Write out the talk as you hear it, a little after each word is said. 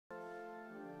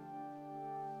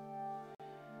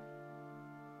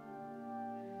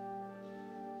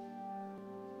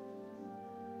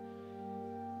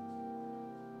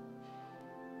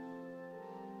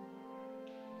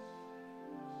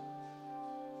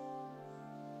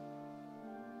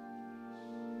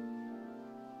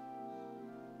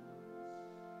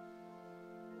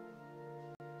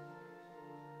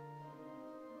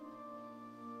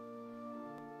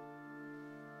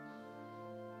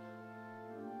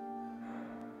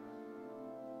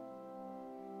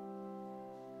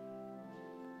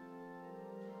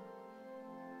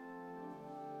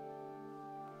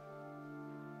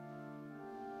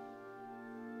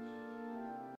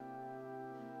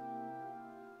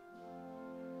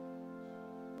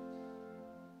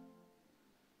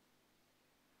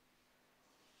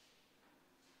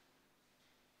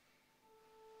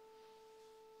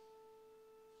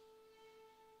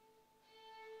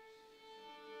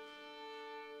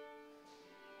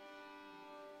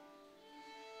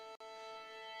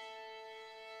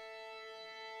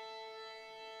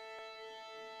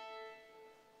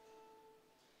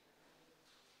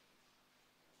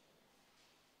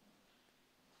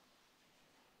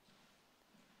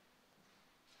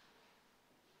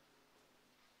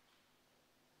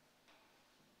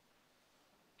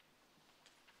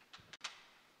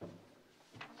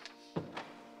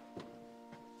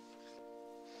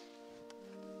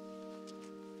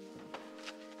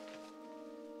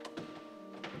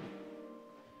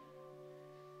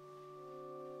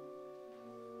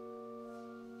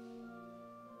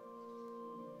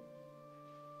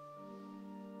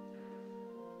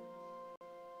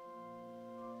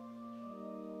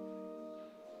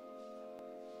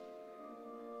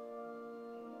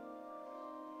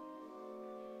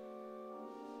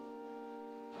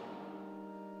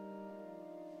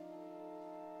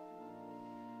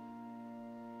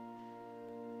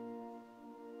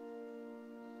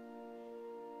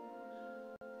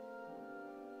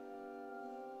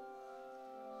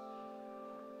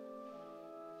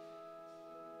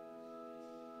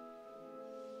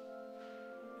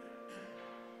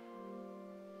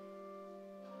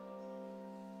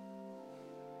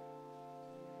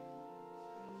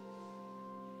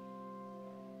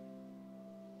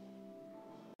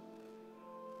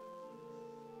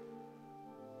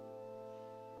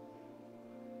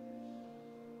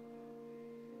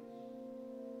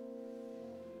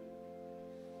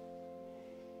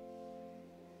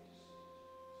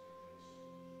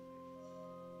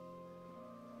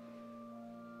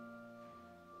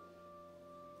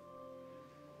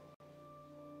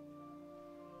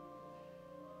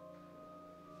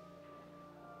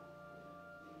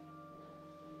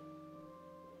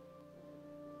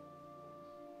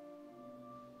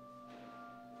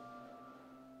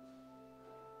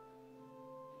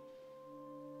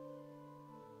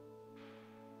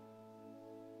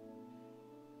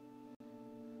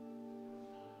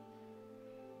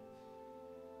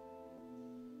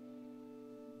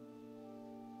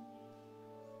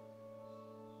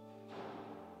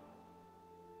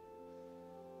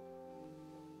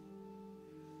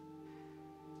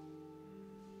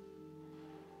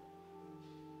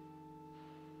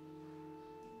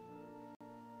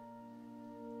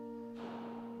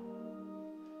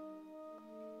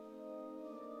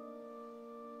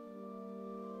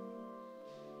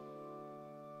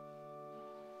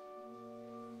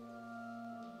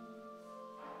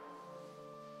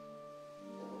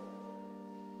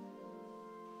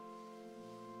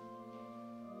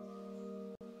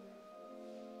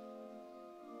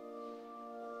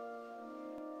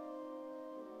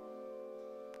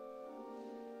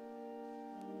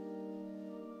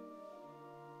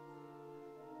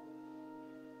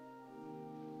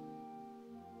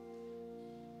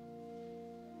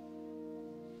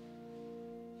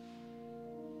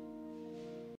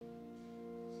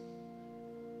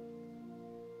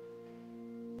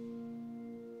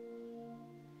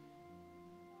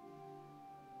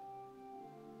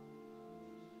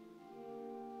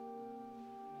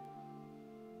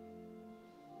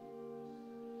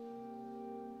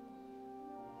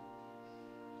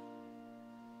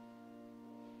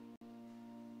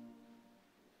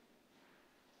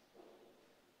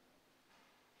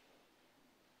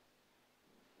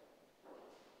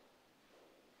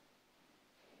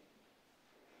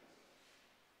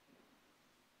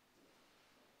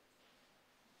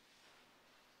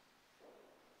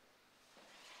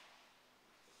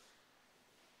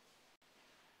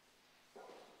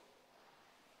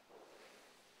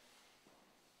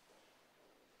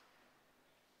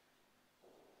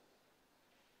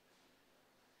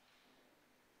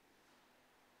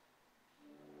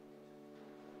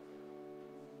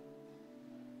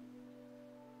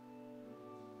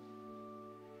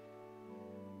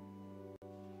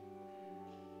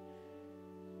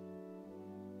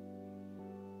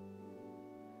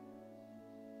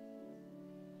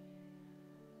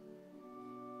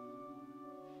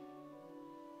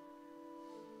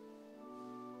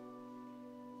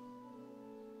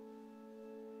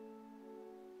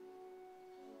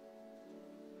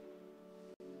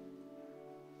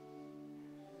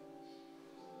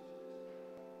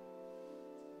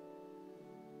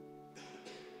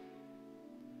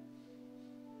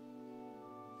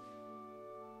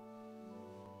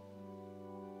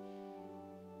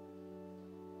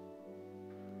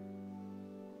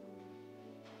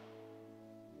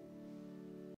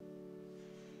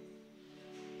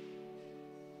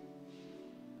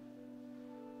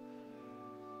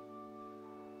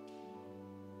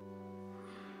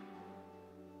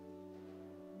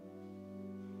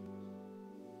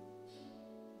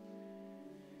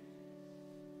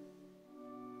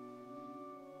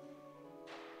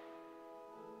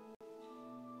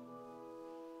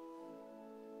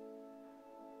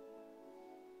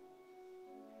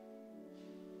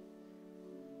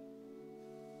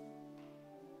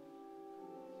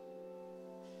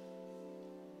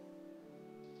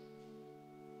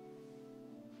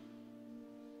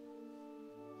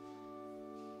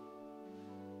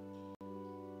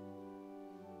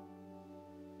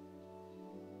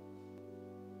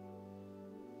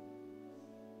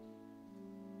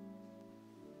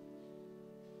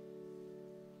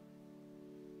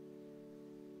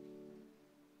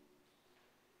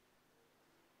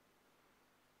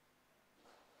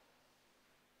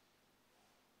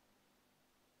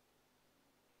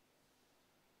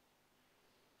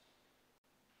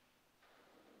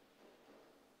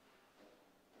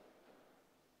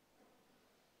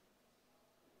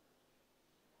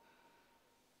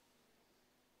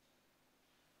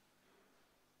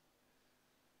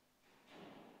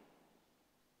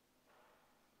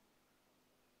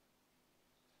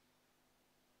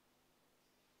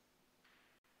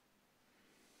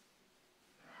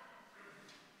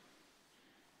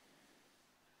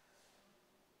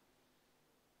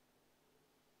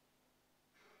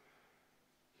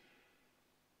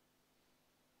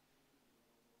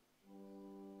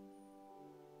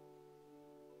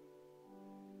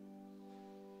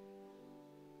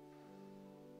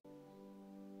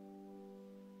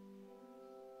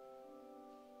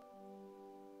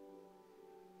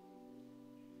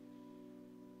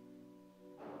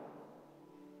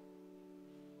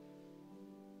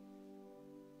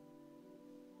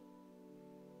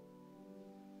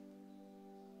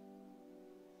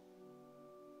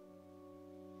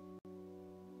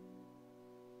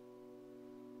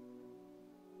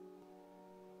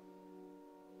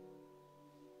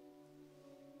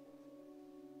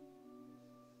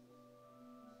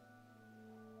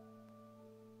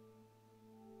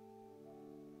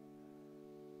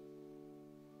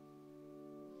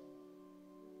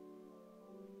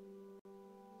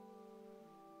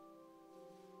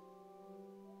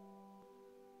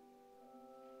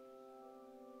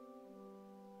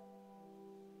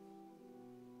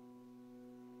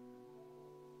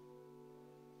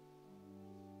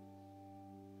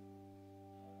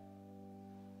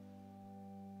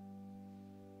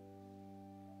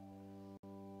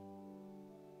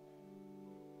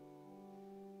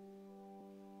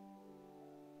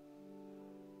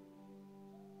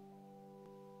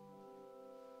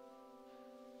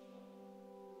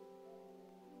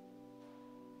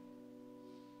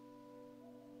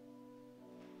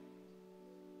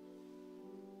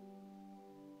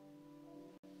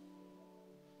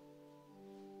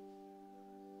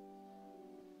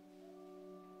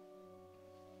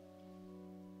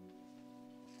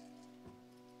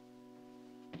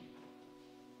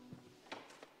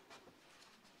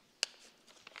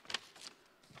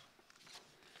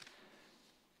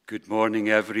Good morning,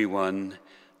 everyone,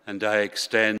 and I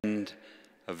extend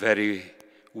a very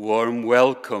warm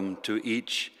welcome to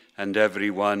each and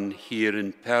everyone here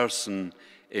in person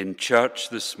in church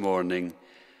this morning,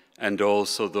 and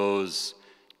also those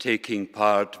taking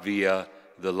part via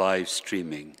the live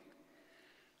streaming.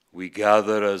 We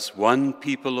gather as one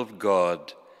people of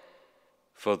God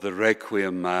for the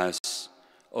Requiem Mass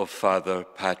of Father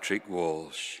Patrick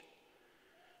Walsh.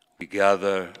 We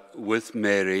gather with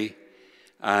Mary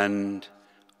and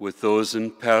with those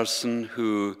in person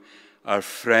who are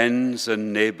friends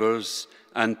and neighbours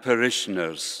and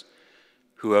parishioners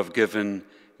who have given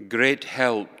great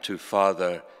help to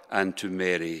Father and to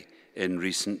Mary in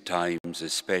recent times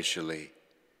especially.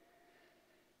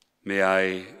 May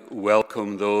I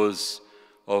welcome those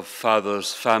of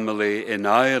Father's family in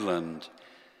Ireland.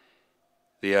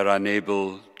 They are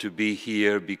unable to be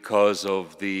here because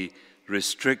of the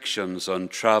restrictions on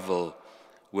travel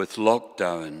with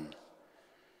lockdown.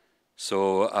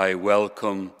 So I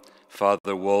welcome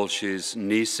Father Walsh's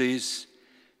nieces,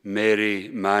 Mary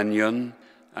Mannion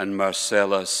and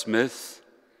Marcella Smith,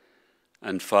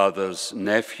 and Father's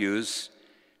nephews,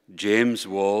 James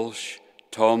Walsh,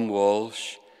 Tom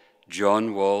Walsh,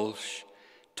 John Walsh,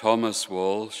 Thomas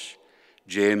Walsh,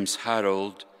 James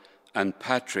Harold, and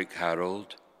Patrick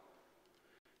Harold,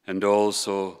 and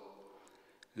also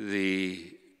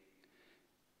the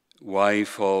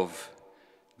wife of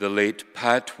the late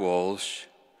Pat Walsh,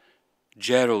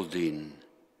 Geraldine,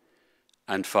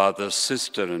 and Father's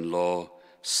sister-in-law,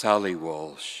 Sally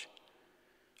Walsh.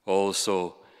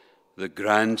 Also the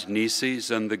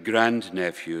grandnieces and the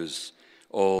grandnephews,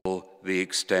 all the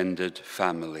extended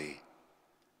family.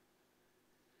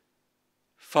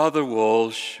 Father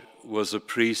Walsh was a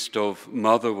priest of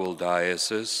Motherwell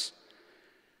Diocese.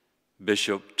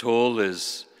 Bishop Toll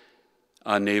is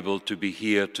unable to be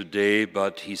here today,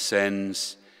 but he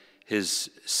sends his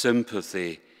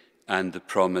sympathy and the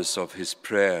promise of his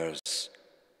prayers.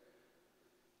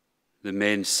 The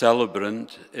main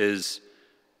celebrant is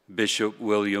Bishop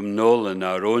William Nolan,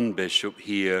 our own bishop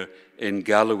here in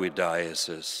Galloway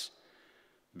Diocese.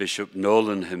 Bishop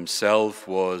Nolan himself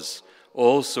was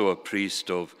also a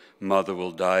priest of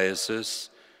Motherwell Diocese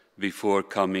before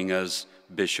coming as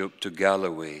bishop to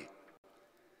Galloway.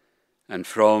 And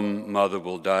from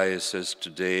Motherwell Diocese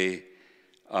today,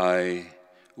 I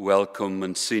welcome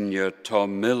Monsignor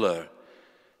Tom Miller,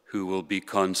 who will be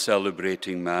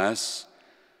concelebrating Mass,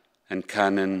 and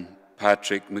Canon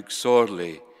Patrick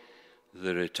McSorley,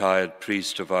 the retired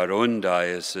priest of our own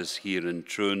diocese here in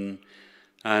Troon,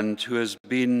 and who has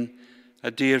been a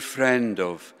dear friend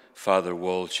of Father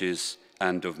Walsh's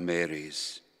and of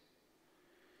Mary's.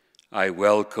 I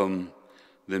welcome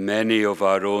the many of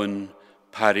our own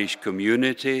parish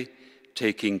community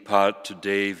taking part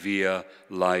today via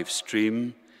live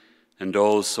stream, and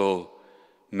also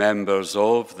members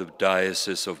of the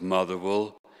Diocese of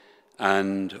Motherwell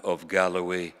and of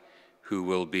Galloway who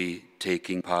will be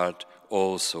taking part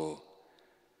also.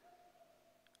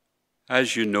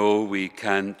 As you know, we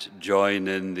can't join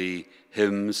in the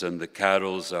hymns and the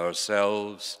carols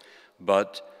ourselves,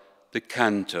 but the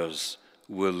cantors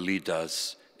will lead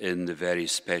us in the very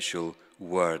special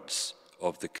words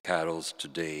of the carols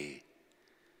today.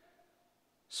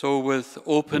 So with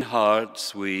open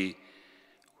hearts, we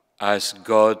ask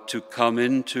God to come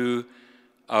into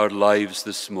our lives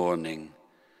this morning,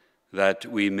 that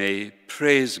we may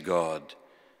praise God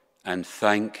and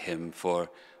thank Him for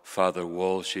Father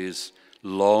Walsh's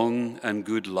long and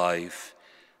good life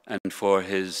and for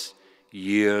his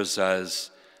years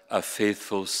as a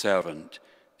faithful servant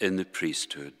in the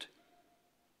priesthood.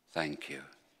 Thank you.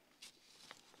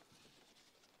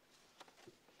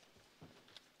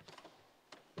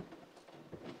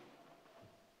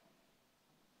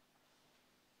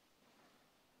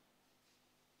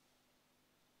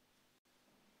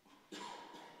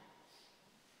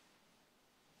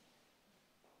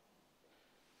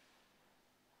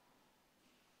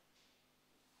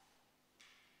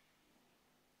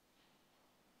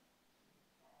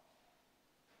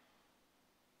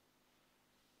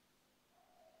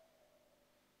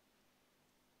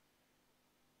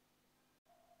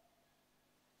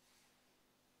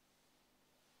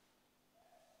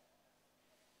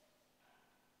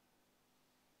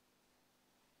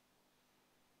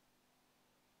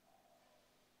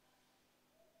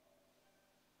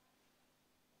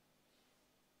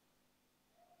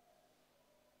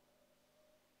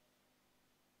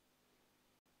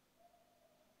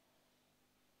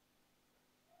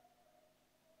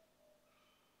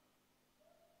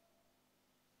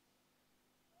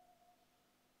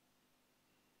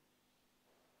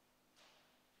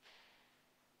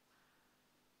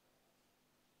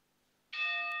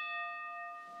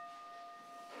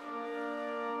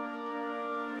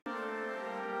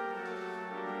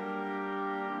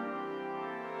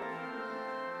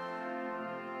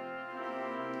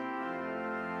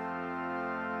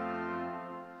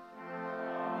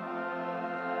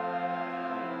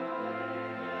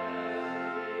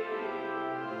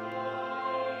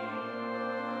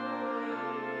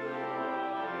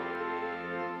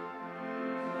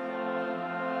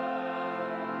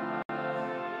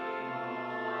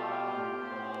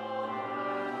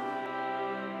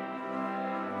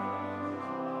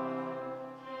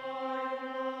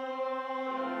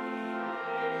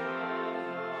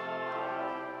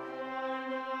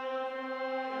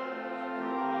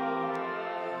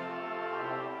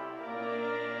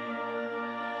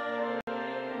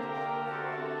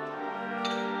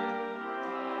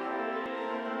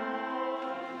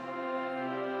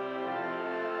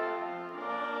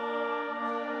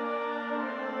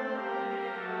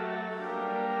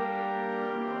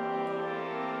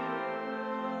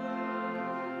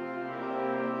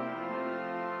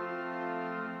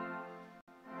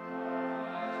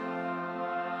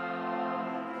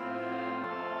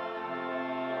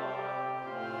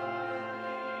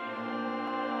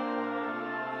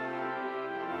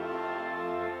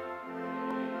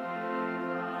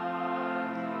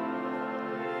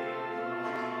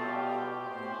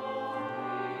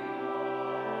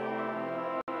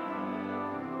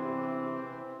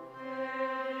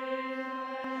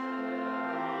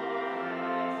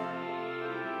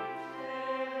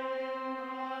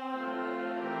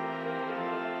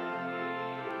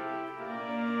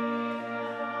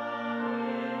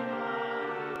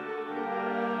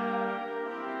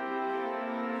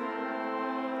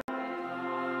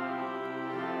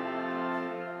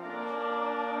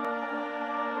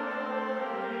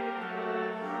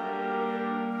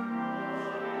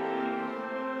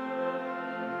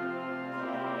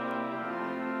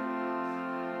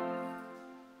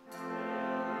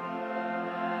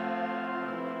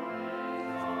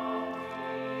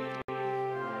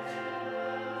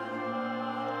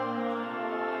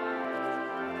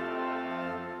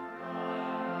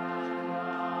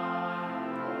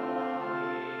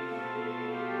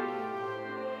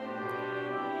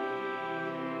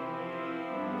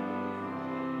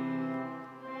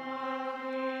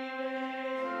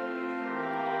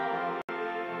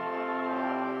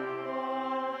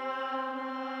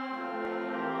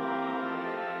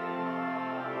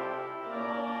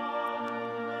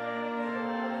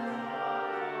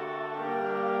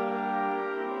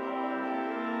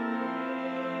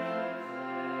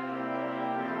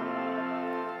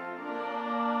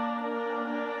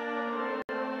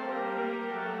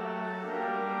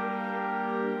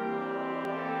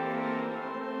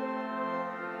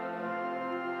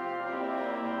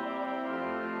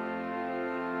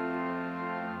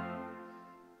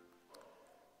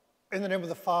 In the name of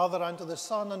the Father, and of the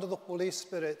Son, and of the Holy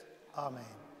Spirit. Amen.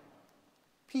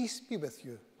 Peace be with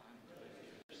you.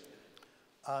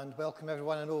 And welcome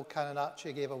everyone. I know Canon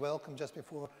Archie gave a welcome just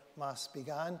before Mass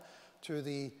began to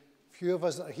the few of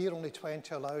us that are here, only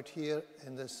 20 allowed here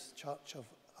in this church of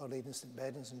Our Lady in St.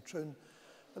 Bedens in Troon,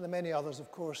 but the many others, of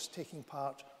course, taking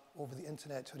part over the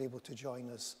internet who are able to join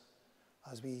us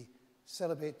as we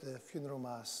celebrate the funeral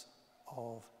Mass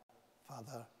of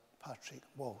Father Patrick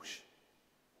Walsh.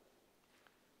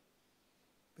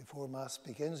 Before Mass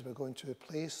begins, we're going to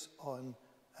place on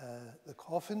the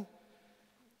coffin.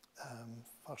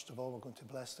 First of all, we're going to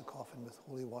bless the coffin with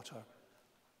holy water.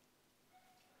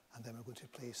 And then we're going to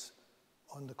place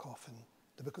on the coffin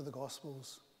the book of the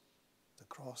Gospels, the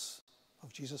cross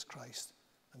of Jesus Christ,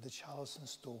 and the chalice and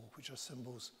stole, which are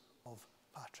symbols of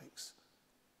Patrick's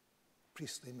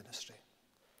priestly ministry.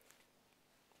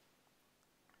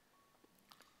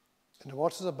 In the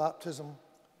waters of baptism,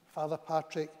 Father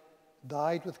Patrick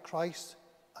died with Christ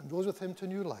and rose with him to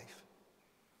new life.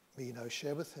 May you now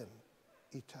share with him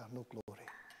eternal glory.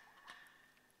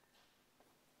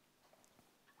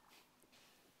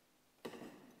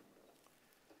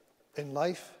 In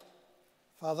life,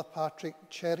 Father Patrick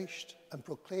cherished and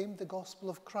proclaimed the gospel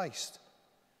of Christ.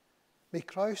 May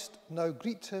Christ now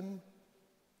greet him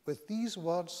with these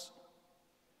words,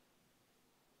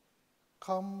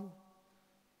 "Come,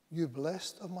 you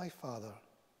blessed of my Father,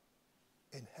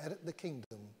 inherit the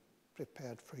kingdom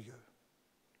prepared for you."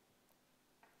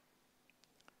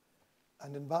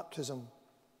 And in baptism,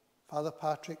 Father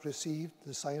Patrick received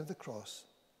the sign of the cross.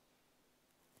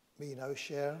 May you now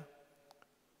share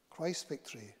Christ's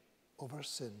victory over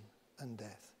sin and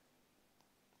death.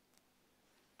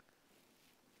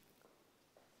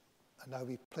 And now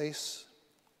we place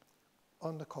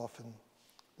on the coffin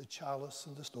the chalice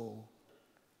and the stole,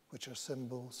 which are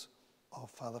symbols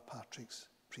of Father Patrick's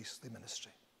priestly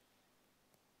ministry.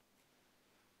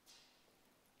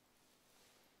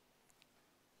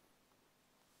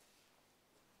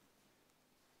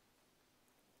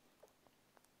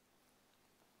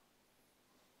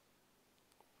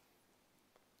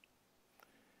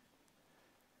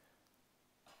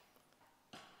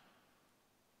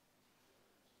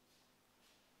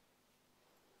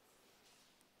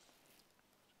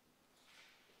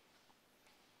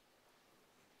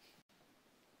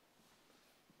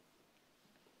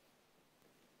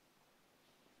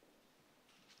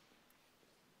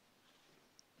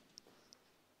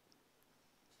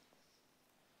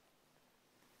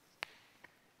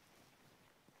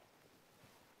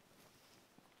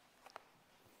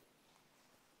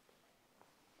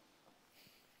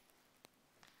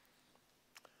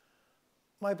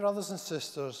 My brothers and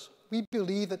sisters, we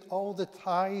believe that all the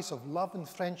ties of love and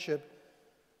friendship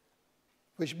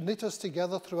which knit us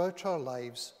together throughout our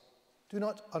lives do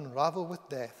not unravel with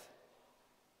death.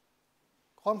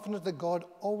 Confident that God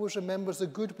always remembers the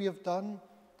good we have done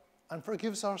and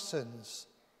forgives our sins,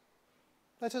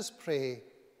 let us pray,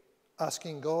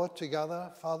 asking God to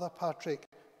gather Father Patrick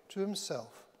to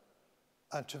himself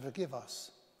and to forgive us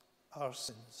our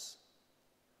sins.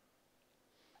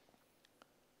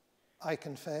 I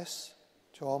confess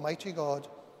to Almighty God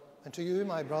and to you,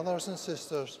 my brothers and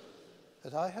sisters,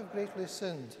 that I have greatly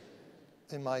sinned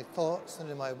in my thoughts and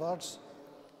in my words,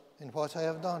 in what I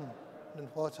have done and in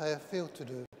what I have failed to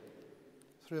do,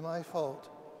 through my fault,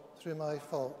 through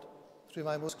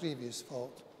my most grievous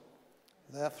fault.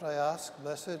 Therefore I ask,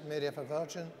 Blessed Mary, ever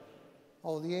Virgin,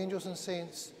 all the angels and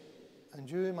saints, and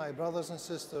you, my brothers and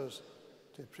sisters,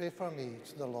 to pray for me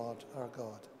to the Lord our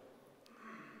God.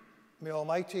 May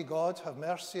Almighty God have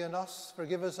mercy on us,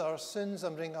 forgive us our sins,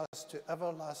 and bring us to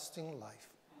everlasting life.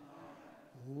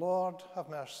 Amen. Lord, have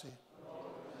mercy.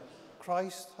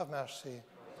 Christ, have mercy.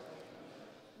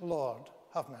 Lord,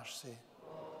 have mercy.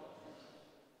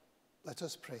 Let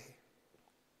us pray.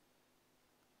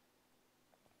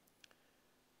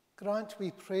 Grant,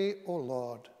 we pray, O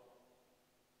Lord,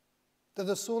 that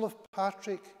the soul of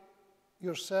Patrick,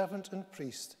 your servant and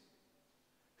priest,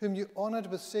 whom you honoured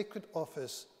with sacred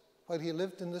office while he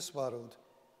lived in this world,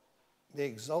 may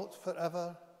exult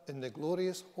forever in the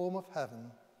glorious home of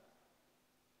heaven,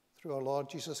 through our Lord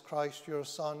Jesus Christ, your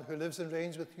Son, who lives and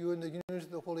reigns with you in the unity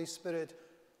of the Holy Spirit,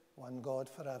 one God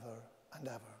forever and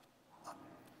ever. Amen.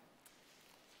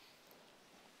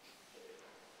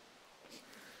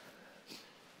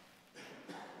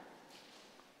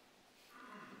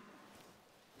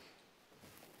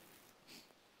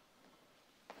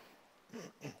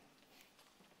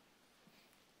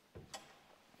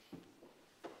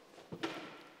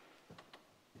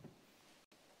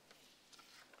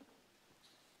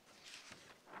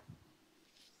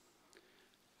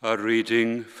 A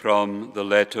reading from the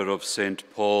letter of St.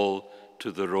 Paul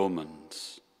to the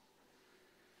Romans.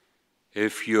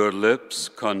 If your lips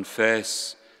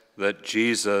confess that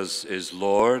Jesus is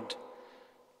Lord,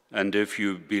 and if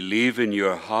you believe in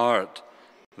your heart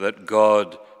that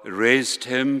God raised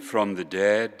him from the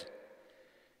dead,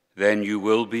 then you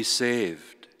will be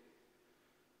saved.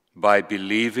 By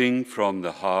believing from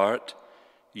the heart,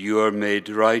 you are made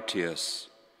righteous.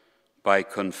 By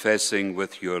confessing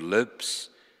with your lips,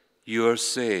 you are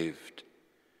saved.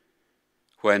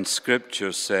 When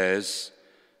Scripture says,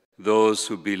 those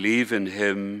who believe in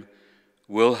him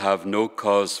will have no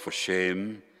cause for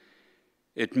shame,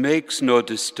 it makes no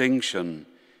distinction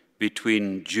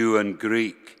between Jew and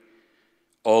Greek.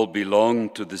 All belong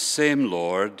to the same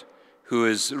Lord, who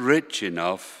is rich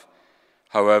enough,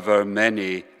 however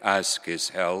many ask his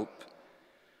help.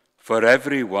 For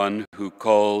everyone who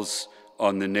calls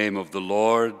on the name of the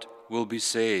Lord will be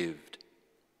saved.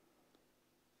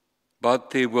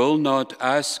 But they will not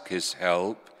ask his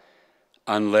help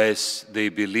unless they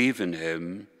believe in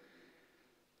him,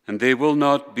 and they will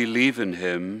not believe in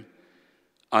him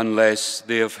unless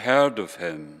they have heard of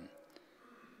him,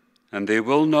 and they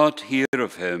will not hear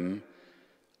of him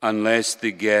unless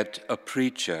they get a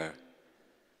preacher,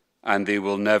 and they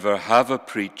will never have a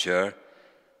preacher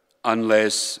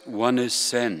unless one is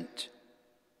sent.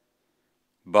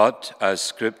 But, as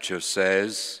Scripture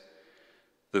says,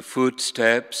 the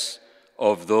footsteps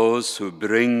of those who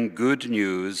bring good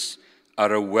news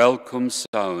are a welcome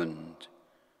sound.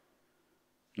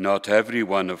 Not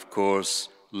everyone, of course,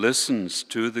 listens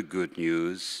to the good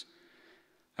news.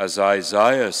 As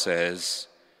Isaiah says,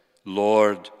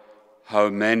 Lord, how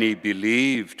many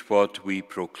believed what we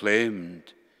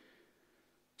proclaimed?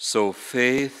 So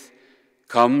faith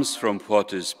comes from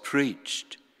what is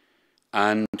preached,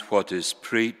 and what is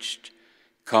preached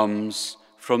comes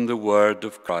from the word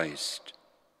of Christ.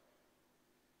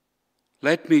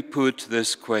 Let me put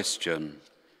this question: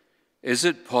 is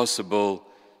it possible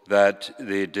that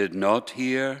they did not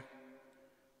hear?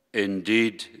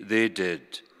 Indeed, they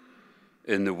did.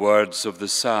 In the words of the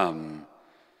psalm,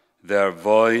 their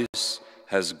voice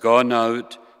has gone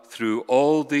out through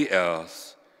all the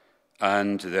earth,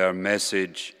 and their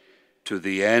message to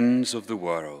the ends of the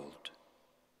world.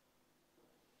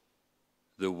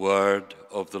 The word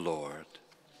of the Lord.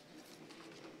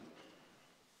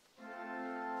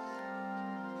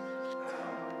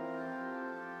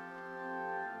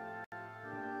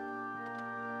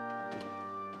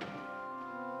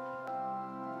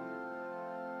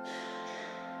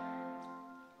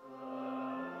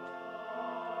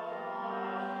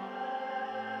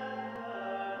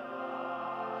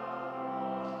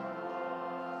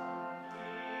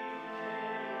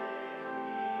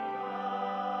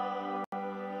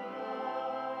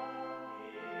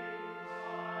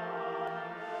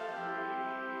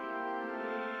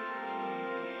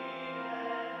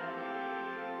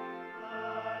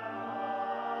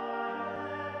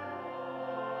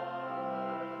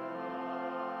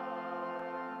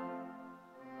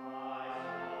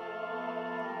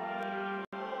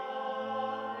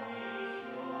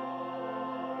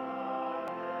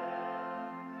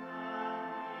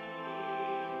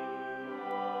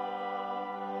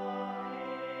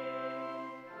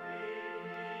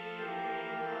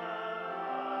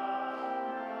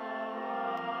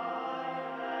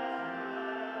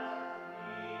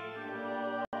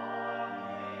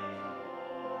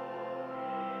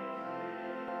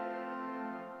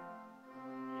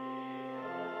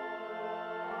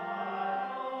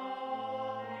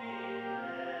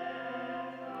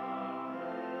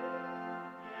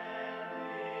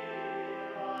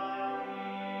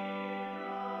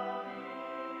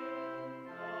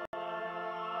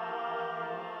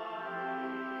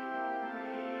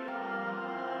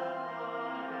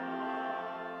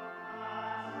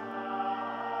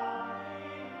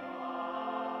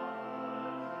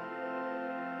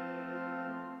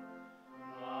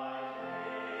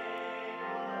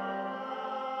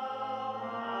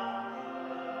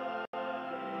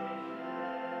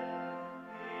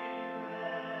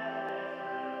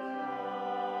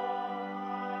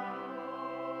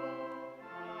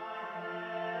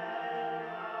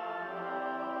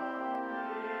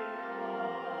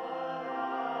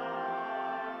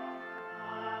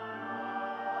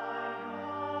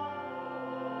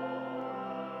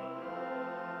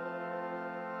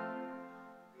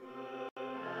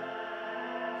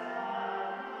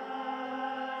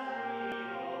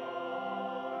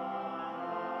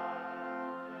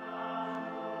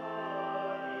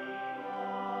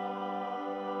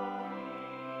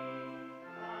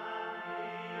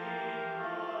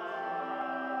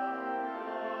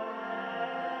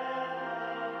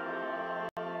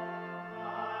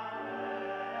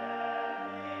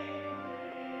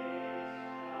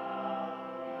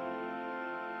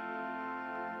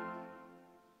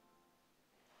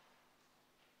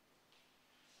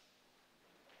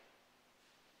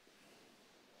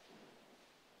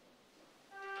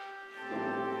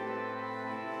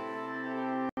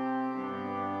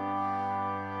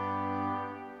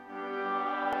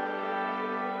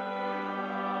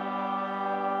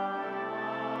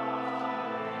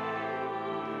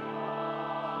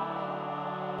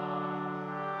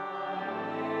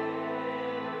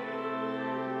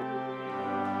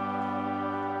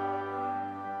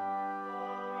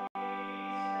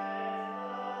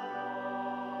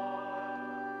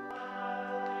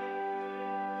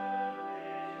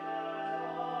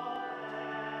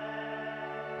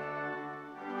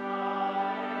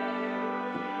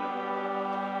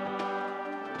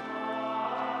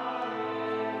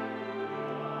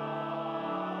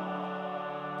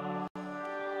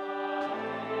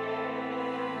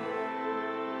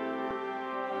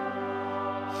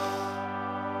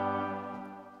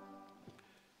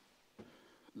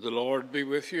 The Lord be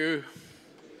with you.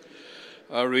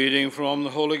 A reading from the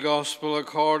Holy Gospel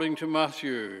according to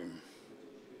Matthew.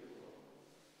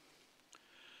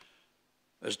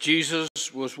 As Jesus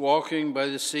was walking by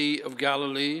the Sea of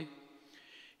Galilee,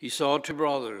 he saw two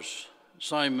brothers,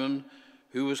 Simon,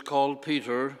 who was called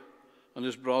Peter, and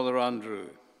his brother Andrew.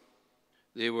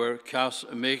 They were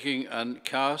making a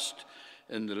cast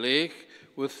in the lake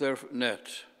with their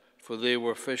net, for they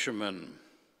were fishermen.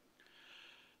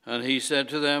 And he said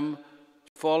to them,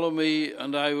 "Follow me,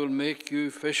 and I will make you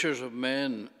fishers of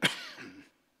men."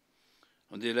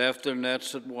 And they left their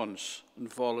nets at once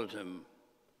and followed him.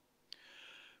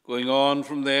 Going on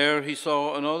from there, he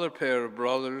saw another pair of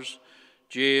brothers,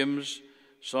 James,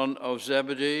 son of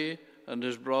Zebedee, and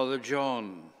his brother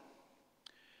John.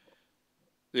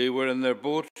 They were in their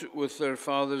boat with their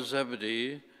father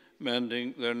Zebedee,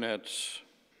 mending their nets,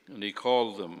 and he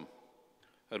called them.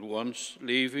 At once,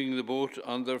 leaving the boat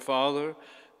and their father,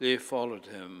 they followed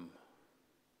him.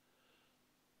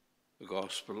 The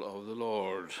Gospel of the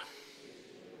Lord.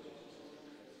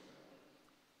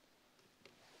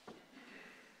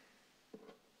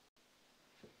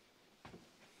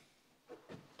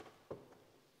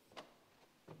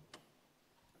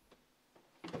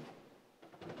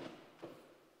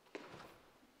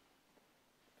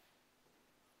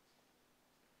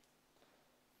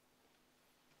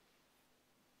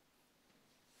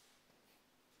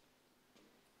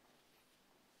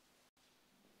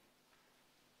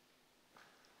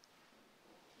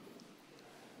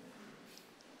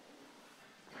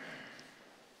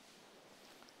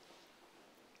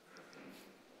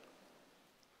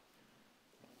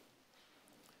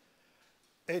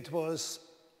 It was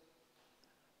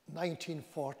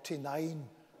 1949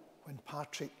 when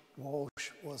Patrick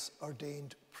Walsh was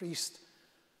ordained priest.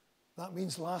 That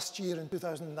means last year in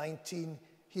 2019,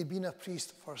 he'd been a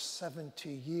priest for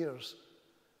 70 years.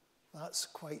 That's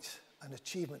quite an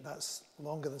achievement. That's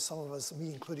longer than some of us,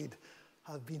 me included,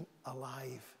 have been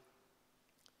alive.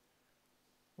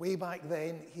 Way back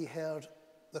then, he heard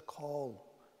the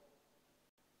call.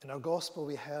 In our gospel,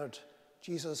 we heard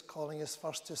Jesus calling his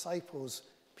first disciples,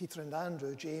 Peter and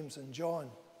Andrew, James and John.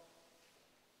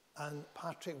 And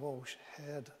Patrick Walsh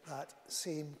heard that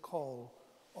same call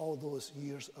all those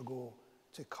years ago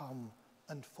to come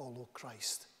and follow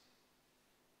Christ.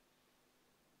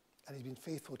 And he's been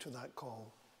faithful to that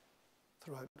call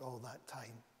throughout all that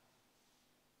time.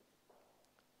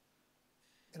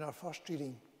 In our first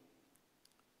reading,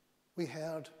 we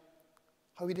heard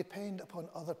how we depend upon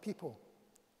other people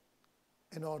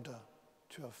in order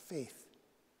to have faith.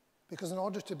 Because in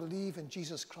order to believe in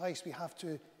Jesus Christ, we have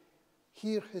to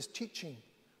hear his teaching.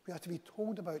 We have to be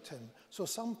told about him. So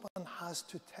someone has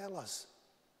to tell us.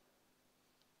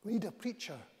 We need a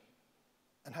preacher.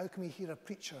 And how can we hear a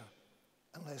preacher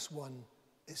unless one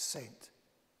is sent?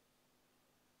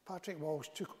 Patrick Walsh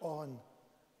took on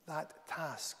that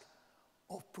task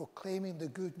of proclaiming the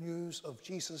good news of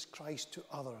Jesus Christ to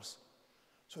others,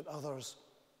 so that others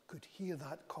could hear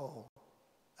that call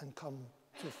and come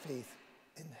to faith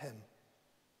in him.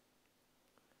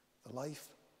 The life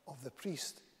of the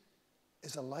priest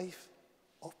is a life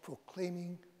of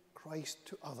proclaiming Christ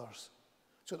to others,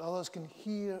 so that others can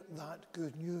hear that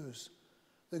good news,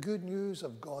 the good news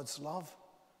of God's love,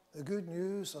 the good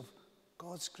news of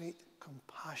God's great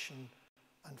compassion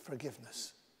and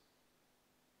forgiveness,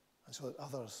 and so that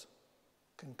others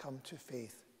can come to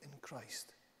faith in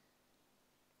Christ.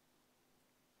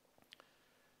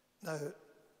 Now,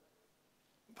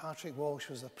 Patrick Walsh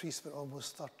was a priest for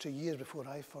almost 30 years before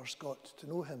I first got to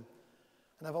know him.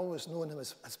 And I've always known him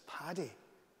as Paddy.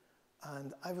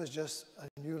 And I was just a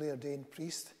newly ordained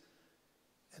priest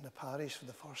in a parish for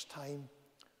the first time.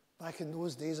 Back in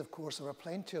those days, of course, there were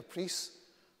plenty of priests.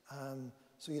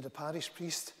 So you had a parish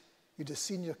priest, you had a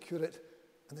senior curate,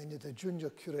 and then you had a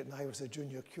junior curate, and I was a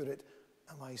junior curate.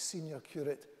 And my senior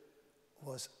curate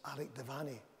was Alec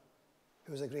Devaney,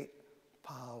 who was a great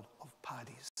pal of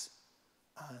Paddy's.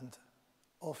 And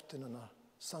often on a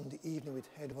Sunday evening, we'd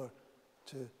head over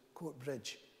to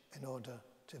Courtbridge in order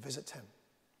to visit him.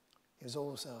 He was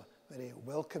always a very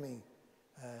welcoming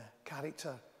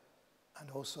character,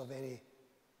 and also a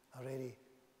very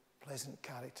pleasant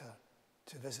character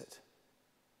to visit,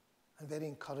 and very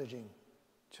encouraging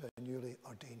to a newly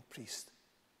ordained priest.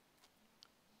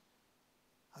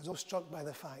 I was also struck by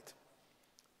the fact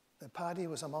that Paddy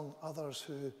was among others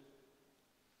who,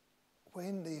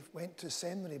 when they went to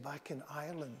seminary back in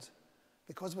Ireland,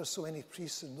 because there were so many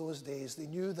priests in those days, they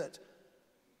knew that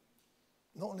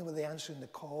not only were they answering the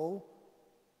call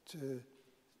to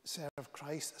serve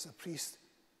Christ as a priest,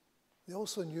 they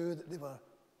also knew that they were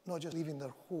not just leaving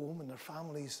their home and their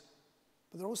families,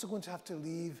 But they're also going to have to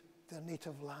leave their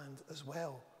native land as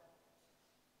well.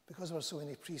 Because there were so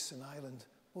many priests in Ireland,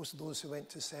 most of those who went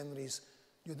to seminaries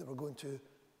knew that they were going to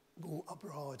go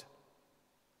abroad.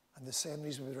 And the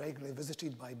seminaries would be regularly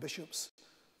visited by bishops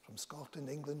from Scotland,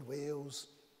 England, Wales,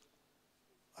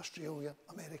 Australia,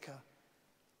 America,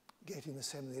 getting the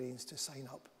seminarians to sign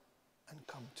up and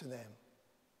come to them.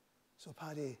 So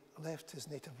Paddy left his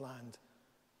native land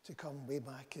to come way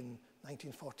back in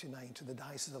 1949 to the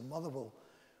Diocese of Motherwell,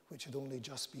 which had only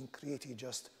just been created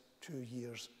just 2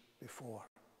 years before.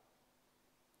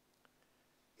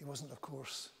 He wasn't, of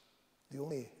course, the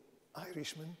only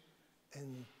Irishman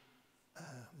in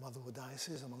Motherwell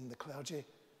Diocese among the clergy.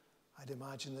 I'd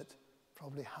imagine that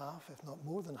probably half, if not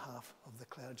more than half, of the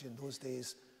clergy in those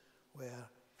days were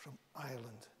from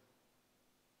Ireland.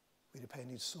 We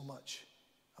depended so much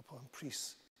upon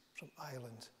priests from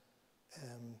Ireland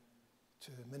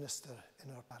to minister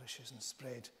in our parishes and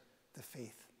spread the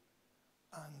faith.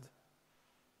 And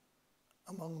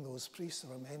among those priests,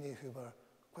 there were many who were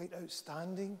quite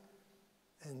outstanding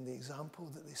in the example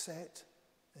that they set,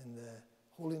 in the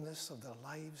holiness of their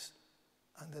lives,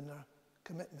 and in their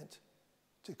commitment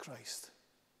to Christ.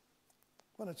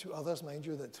 One or two others, mind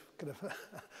you, that kind of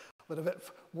were a bit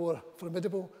more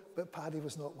formidable, but Paddy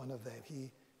was not one of them.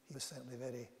 He was certainly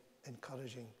very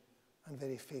encouraging and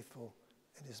very faithful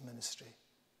in his ministry.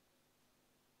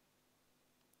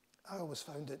 I always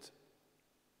found it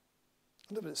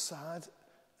a little bit sad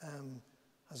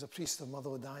as a priest of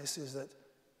Motherwell Diocese that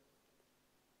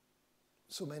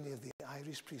so many of the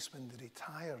Irish priests, when they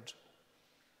retired,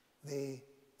 they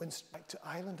went back to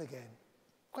Ireland again.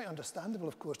 Quite understandable,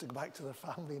 of course, to go back to their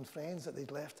family and friends that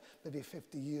they'd left maybe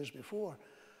 50 years before.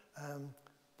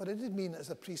 But it did mean, as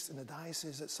a priest in a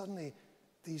diocese, that suddenly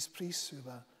these priests who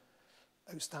were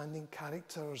outstanding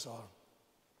characters or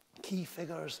key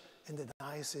figures in the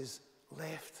diocese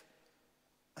left,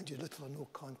 and you had little or no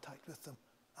contact with them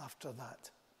after that.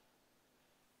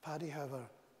 Paddy, however,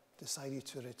 decided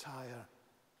to retire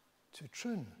to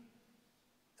Troon.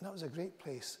 And that was a great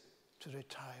place to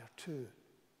retire to,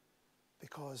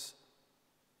 because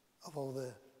of all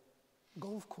the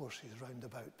golf courses round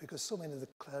about, because so many of the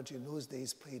clergy in those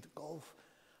days played golf,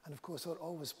 and of course they were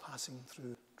always passing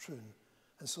through Troon.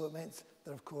 And so it meant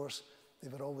that, of course, they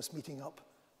were always meeting up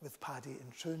with Paddy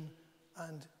in Troon,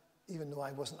 and even though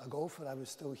I wasn't a golfer, I would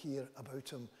still hear about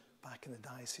him back in the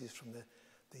diocese from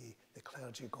the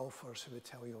clergy golfers who would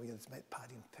tell you, oh, you'd met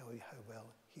Paddy, and tell you how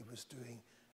well he was doing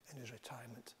in his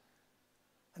retirement.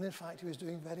 And in fact, he was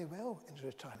doing very well in his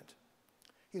retirement.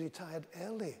 He retired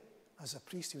early as a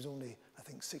priest. He was only, I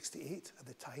think, 68 at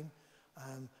the time,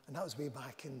 and that was way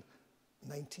back in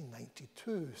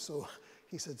 1992. So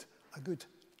he's had a good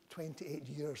 28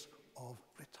 years of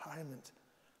retirement.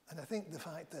 And I think the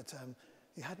fact that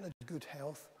he hadn't had good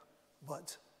health,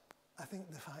 but I think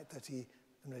the fact that he,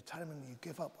 in retirement, you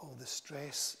give up all the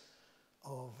stress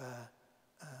of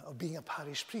being a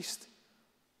parish priest,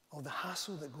 all the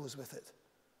hassle that goes with it,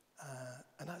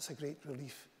 and that's a great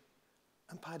relief.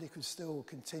 And Paddy could still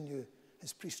continue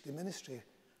his priestly ministry,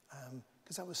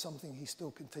 because that was something he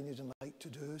still continued and liked to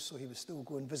do. So he would still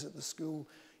go and visit the school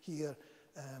here,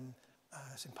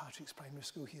 St. Patrick's Primary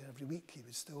School here every week. He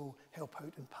would still help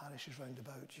out in parishes round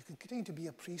about. You can continue to be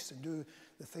a priest and do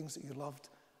the things that you loved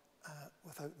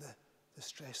without the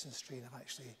stress and strain of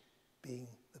actually being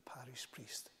the parish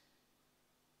priest.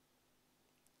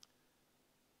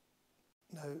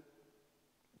 Now,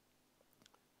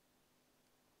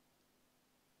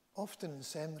 often in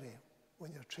seminary,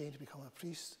 when you're trained to become a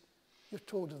priest, you're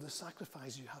told of the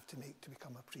sacrifices you have to make to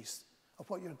become a priest, of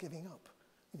what you're giving up.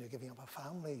 You're giving up a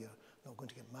family, you're not going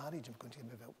to get married, you're going to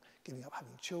give up giving up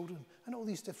having children, and all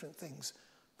these different things.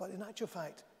 But in actual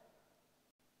fact,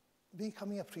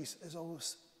 becoming a priest is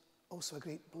always also a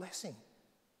great blessing,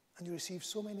 and you receive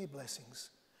so many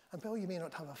blessings. And while you may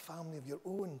not have a family of your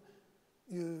own,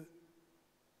 your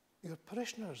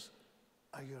parishioners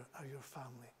are your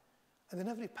family. And in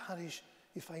every parish,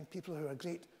 you find people who are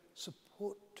great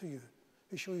support to you,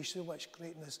 who show you so much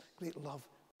greatness, great love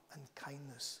and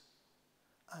kindness.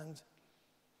 And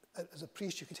as a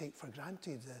priest, you can take for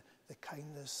granted the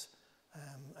kindness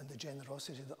and the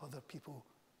generosity that other people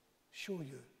show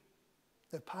you.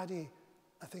 Now, Paddy,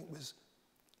 I think, was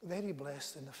very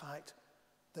blessed in the fact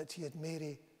that he had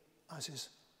Mary as his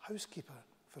housekeeper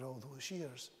for all those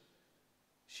years.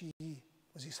 She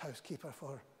was his housekeeper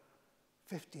for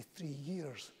 53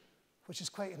 years, which is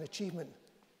quite an achievement,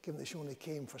 given that she only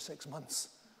came for 6 months.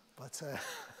 But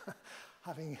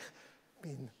having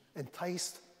been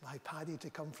enticed by Paddy to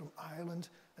come from Ireland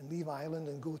and leave Ireland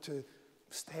and go to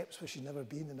steppes where she'd never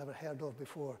been and never heard of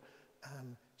before,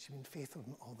 she's been faithful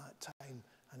in all that time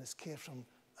and has cared for him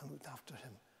and looked after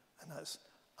him. And that's,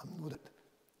 I know that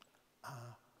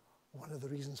one of the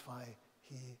reasons why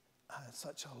he had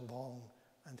such a long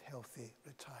and healthy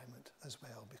retirement as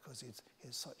well, because he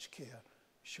has such care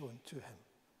shown to him.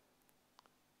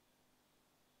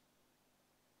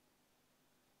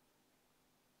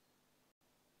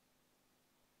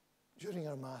 During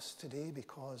our Mass today,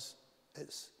 because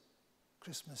it's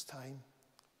Christmas time,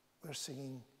 we're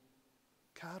singing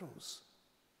carols.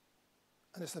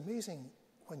 And it's amazing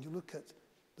when you look at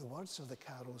the words of the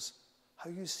carols, how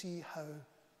you see how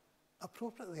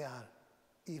appropriate they are,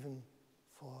 even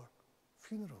for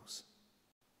funerals.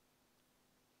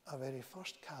 Our very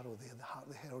first carol there, the Hark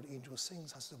the Herald Angels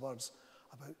Sings, has the words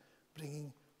about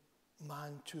bringing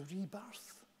man to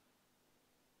rebirth.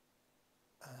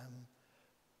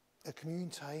 At communion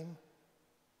time,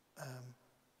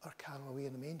 our carol Away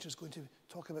in the Manger is going to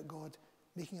talk about God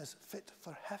making us fit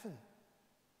for heaven.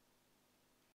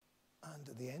 And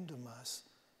at the end of Mass,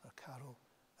 our carol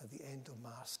at the end of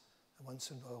Mass,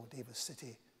 Once in Royal Davis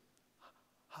City,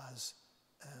 has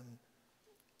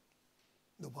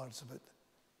the words about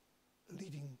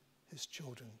leading his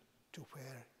children to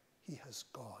where he has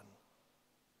gone.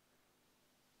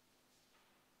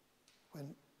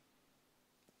 When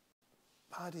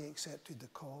Paddy accepted the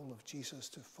call of Jesus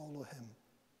to follow him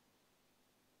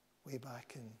way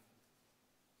back in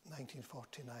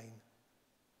 1949,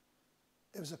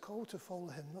 it was a call to follow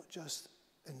him not just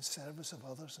in service of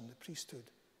others in the priesthood.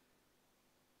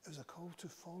 It was a call to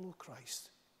follow Christ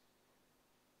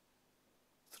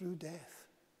through death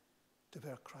to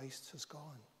where Christ has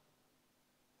gone.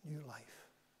 New life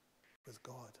with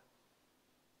God.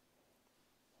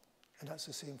 And that's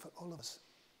the same for all of us.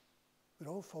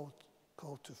 We're all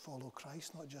called to follow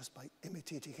Christ, not just by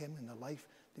imitating him in the life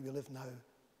that we live now,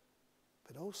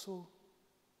 but also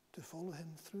to follow him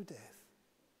through death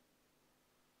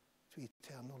to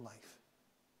eternal life.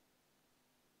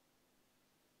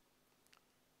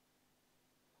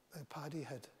 Now, Paddy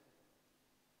had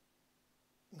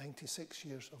 96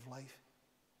 years of life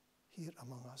here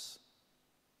among us,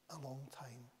 a long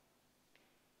time.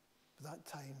 But that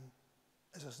time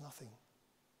is as nothing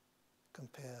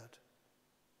compared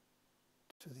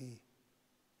to the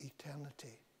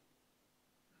eternity,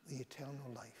 the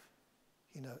eternal life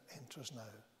he now enters now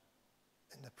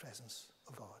in the presence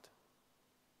of God.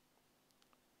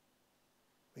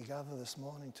 We gather this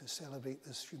morning to celebrate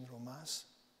this funeral Mass,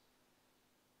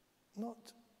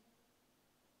 not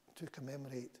to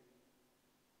commemorate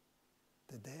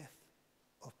the death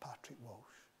of Patrick Walsh,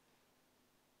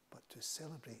 but to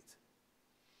celebrate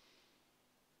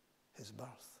his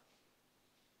birth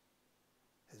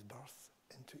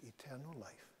into eternal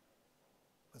life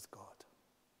with God.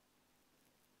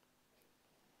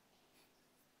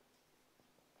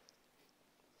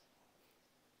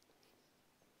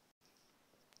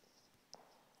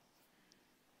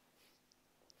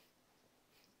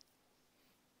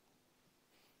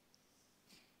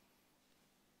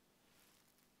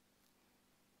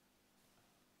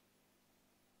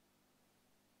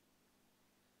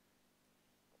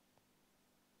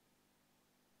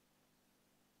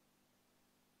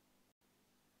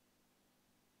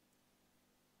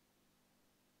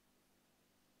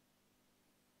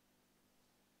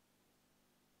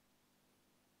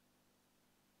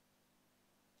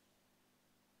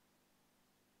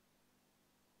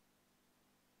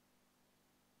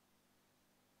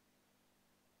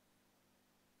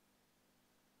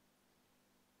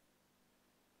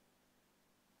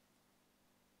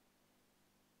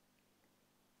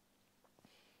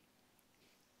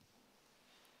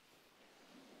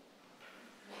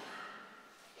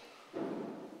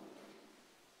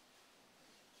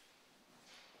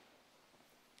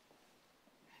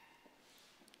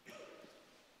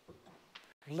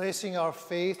 Placing our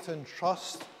faith and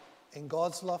trust in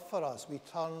God's love for us, we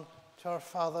turn to our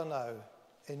Father now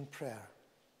in prayer.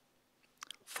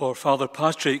 For Father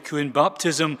Patrick, who in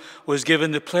baptism was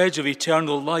given the pledge of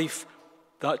eternal life,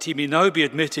 that he may now be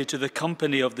admitted to the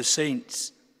company of the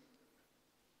saints.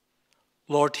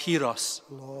 Lord, hear us.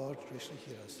 Lord, graciously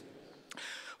hear us.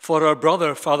 For our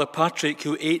brother, Father Patrick,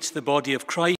 who ate the body of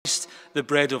Christ, the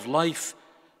bread of life,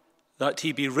 that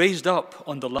he be raised up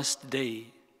on the last day.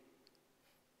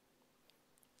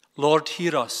 Lord,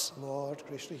 hear us. Lord,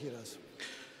 graciously hear us.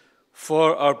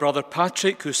 For our brother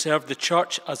Patrick, who served the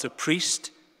church as a priest,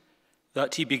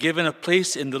 that he be given a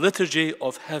place in the liturgy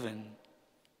of heaven.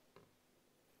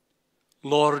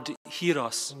 Lord, hear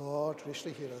us. Lord,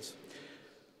 graciously hear us.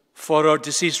 For our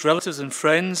deceased relatives and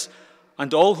friends,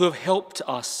 and all who have helped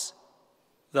us,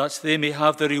 that they may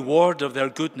have the reward of their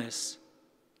goodness.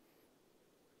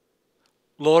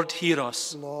 Lord, hear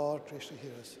us. Lord, graciously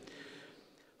hear us.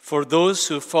 For those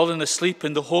who have fallen asleep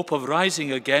in the hope of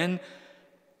rising again,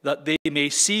 that they may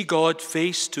see God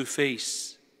face to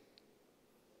face.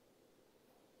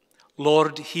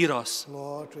 Lord, hear us.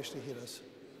 Lord, graciously hear us.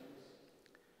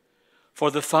 For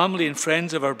the family and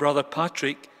friends of our brother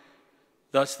Patrick,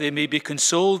 that they may be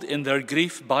consoled in their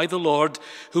grief by the Lord,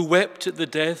 who wept at the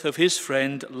death of his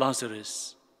friend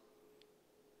Lazarus.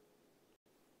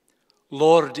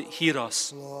 Lord, hear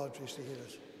us. Lord, graciously hear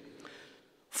us.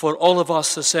 For all of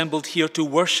us assembled here to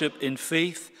worship in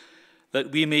faith,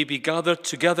 that we may be gathered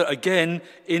together again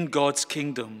in God's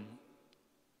kingdom.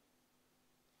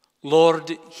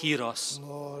 Lord, hear us.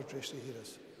 Lord, graciously hear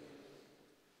us.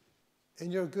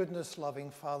 In your goodness,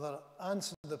 loving Father,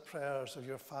 answer the prayers of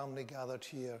your family gathered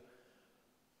here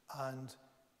and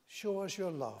show us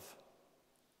your love.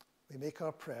 We make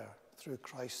our prayer through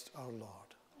Christ our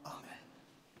Lord. Amen.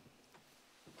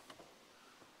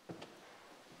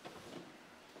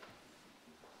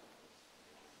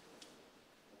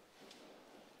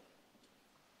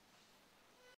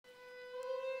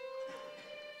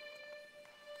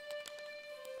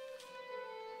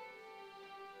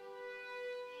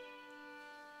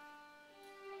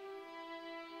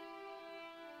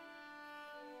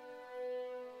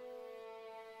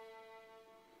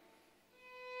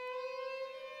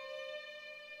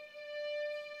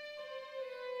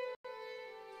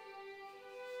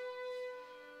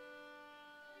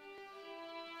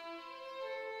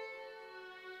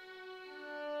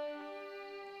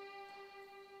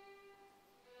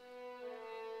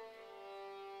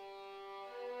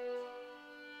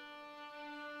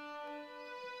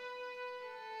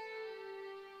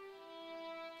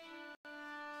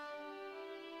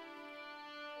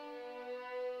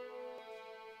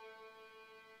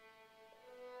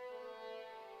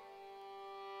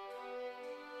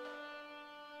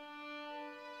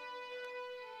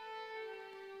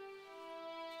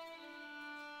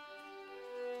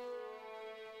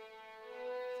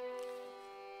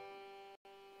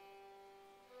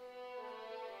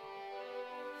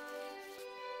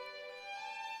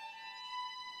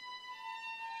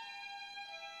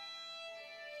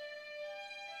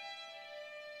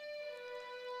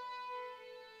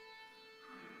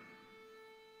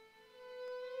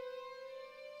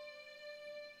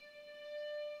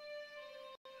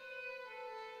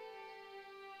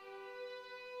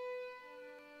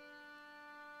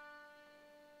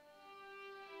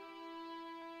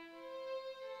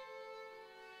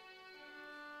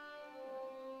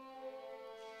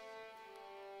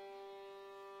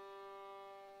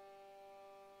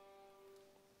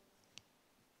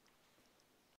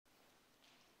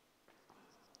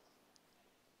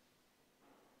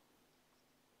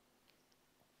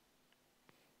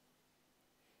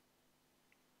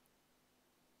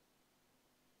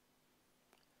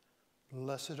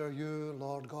 Blessed are you,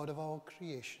 Lord God of all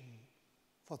creation,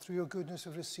 for through your goodness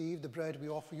we have received the bread we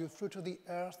offer you, fruit of the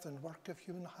earth and work of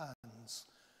human hands.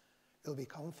 It will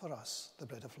become for us the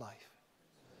bread of life.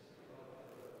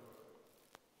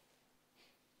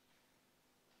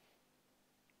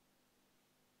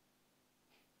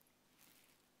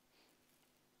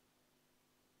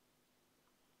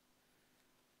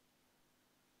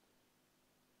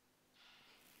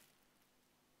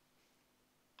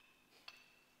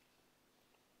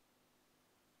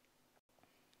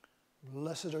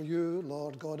 Blessed are you,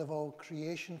 Lord God of all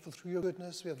creation, for through your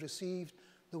goodness we have received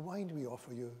the wine we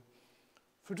offer you,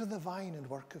 fruit of the vine and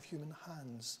work of human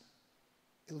hands.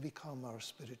 It will become our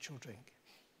spiritual drink.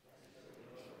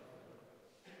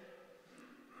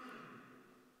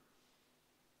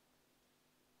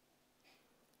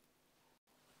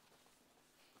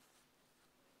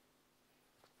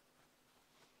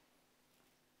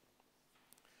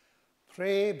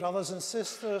 Pray, brothers and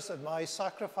sisters, that my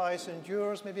sacrifice and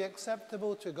yours may be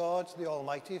acceptable to God, the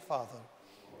Almighty Father.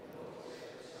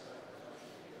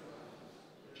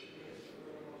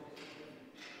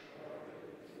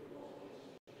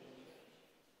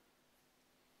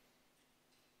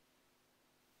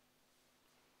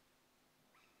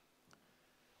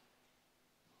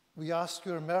 We ask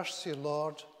your mercy,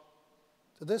 Lord,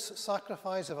 to this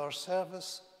sacrifice of our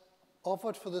service,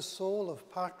 offered for the soul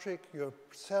of Patrick, your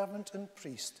servant and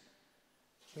priest,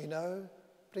 may now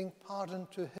bring pardon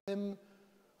to him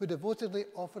who devotedly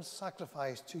offered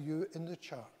sacrifice to you in the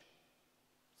church,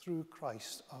 through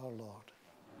Christ our Lord.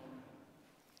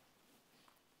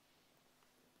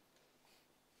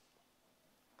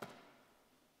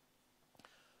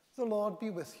 The Lord be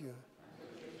with you.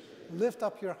 Lift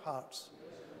up your hearts.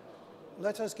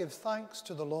 Let us give thanks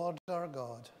to the Lord our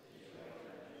God.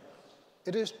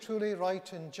 It is truly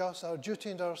right and just, our duty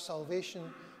and our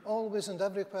salvation, always and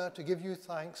everywhere to give you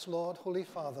thanks, Lord, Holy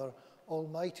Father,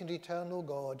 Almighty and eternal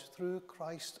God, through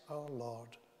Christ our Lord.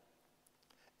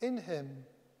 In him,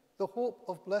 the hope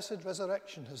of blessed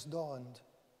resurrection has dawned,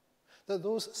 that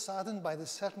those saddened by the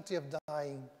certainty of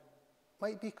dying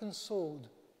might be consoled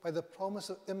by the promise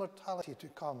of immortality to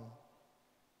come.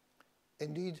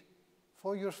 Indeed,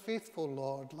 for your faithful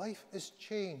Lord, life is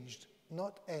changed,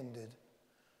 not ended.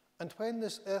 And when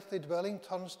this earthly dwelling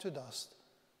turns to dust,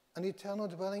 an eternal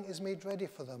dwelling is made ready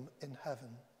for them in heaven.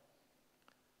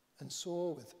 And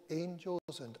so with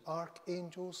angels and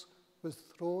archangels, with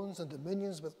thrones and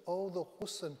dominions, with all the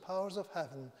hosts and powers of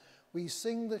heaven, we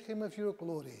sing the hymn of your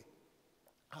glory,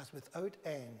 as without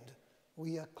end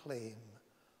we acclaim,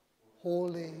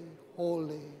 Holy,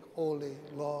 holy, holy,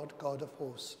 Lord God of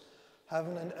hosts,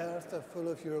 heaven and earth are full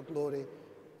of your glory.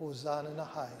 Hosanna in the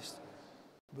highest.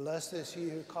 Blessed is he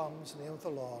who comes in the name of the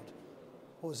Lord.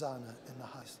 Hosanna in the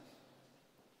highest.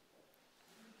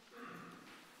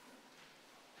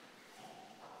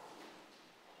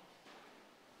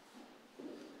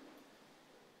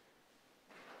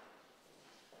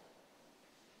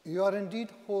 You are indeed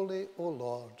holy, O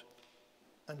Lord,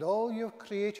 and all you have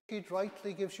created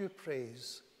rightly gives you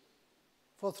praise.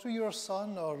 For through your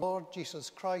Son, our Lord Jesus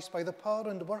Christ, by the power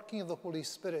and working of the Holy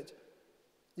Spirit,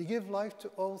 you give life to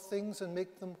all things and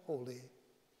make them holy.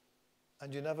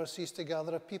 And you never cease to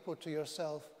gather a people to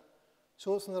yourself,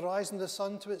 so that from the rising of the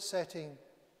sun to its setting,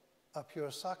 a pure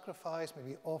sacrifice may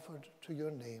be offered to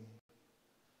your name.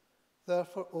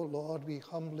 Therefore, O Lord, we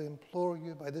humbly implore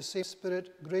you, by the same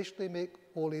Spirit, graciously make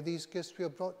holy these gifts we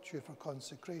have brought to you for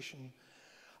consecration,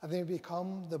 and they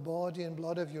become the body and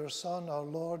blood of your Son, our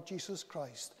Lord Jesus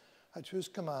Christ, at whose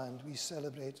command we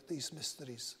celebrate these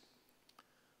mysteries.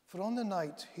 For on the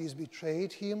night he is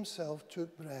betrayed, he himself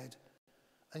took bread,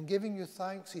 and giving you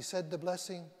thanks, he said the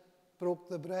blessing, broke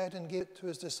the bread, and gave it to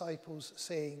his disciples,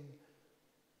 saying,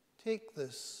 Take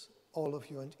this, all of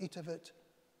you, and eat of it,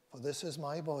 for this is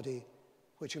my body,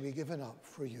 which will be given up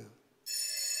for you.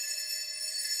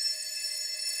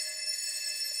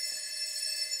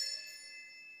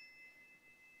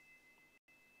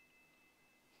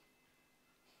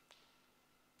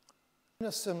 In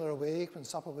a similar way, when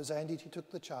supper was ended, he took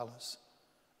the chalice,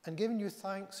 and giving you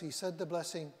thanks, he said the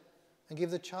blessing, and gave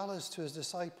the chalice to his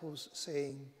disciples,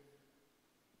 saying,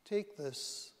 Take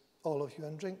this, all of you,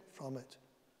 and drink from it,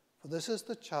 for this is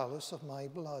the chalice of my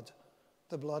blood,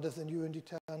 the blood of the new and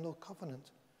eternal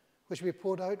covenant, which will be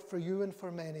poured out for you and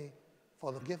for many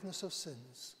for the forgiveness of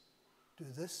sins. Do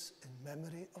this in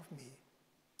memory of me.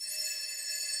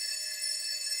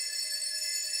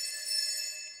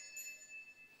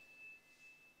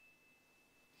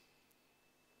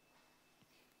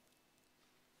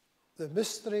 The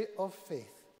mystery of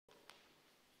faith.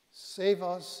 Save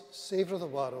us, Saviour of the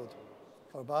world,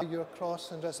 for by your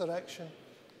cross and resurrection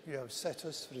you have set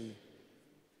us free.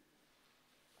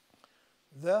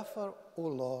 Therefore, O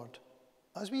Lord,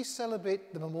 as we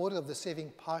celebrate the memorial of the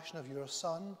saving passion of your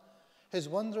Son, his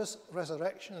wondrous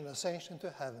resurrection and ascension to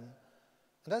heaven,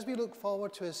 and as we look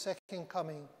forward to his second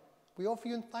coming, we offer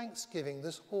you in thanksgiving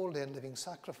this holy and living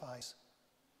sacrifice.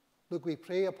 Look, we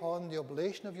pray upon the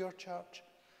oblation of your church,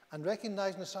 and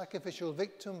recognizing the sacrificial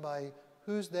victim by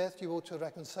whose death you will to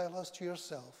reconcile us to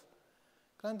yourself.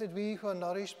 Grant that we who are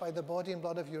nourished by the body and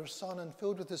blood of your Son and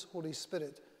filled with his Holy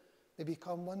Spirit may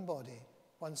become one body,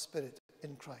 one spirit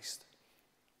in Christ.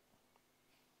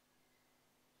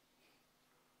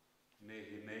 May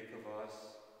he make of us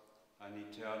an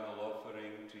eternal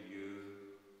offering to you,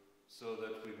 so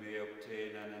that we may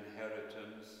obtain an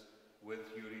inheritance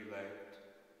with your elect,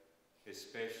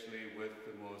 especially with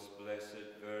the most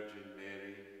blessed Virgin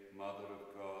Mary, Mother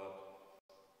of God,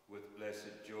 with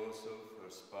blessed Joseph, her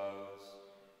spouse,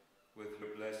 with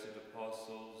her blessed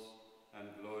apostles and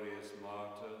glorious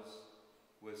martyrs,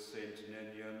 with Saint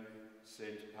Ninian,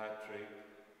 Saint Patrick,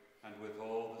 and with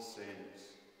all the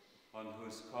saints, on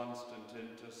whose constant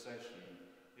intercession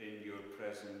in your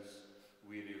presence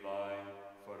we rely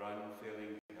for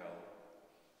unfailing help.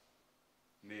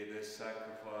 May this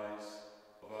sacrifice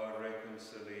of our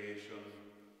reconciliation,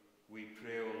 we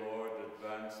pray, O Lord,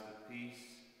 advance the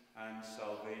peace and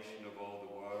salvation of all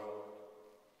the world.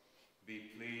 Be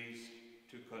pleased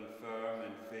to confirm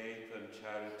in faith and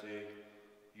charity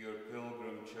your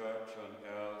pilgrim church on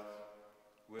earth,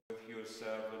 with your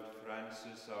servant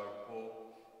Francis our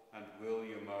Pope and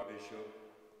William our Bishop,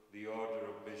 the order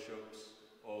of bishops,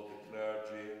 all the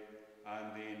clergy,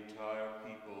 and the entire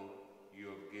people you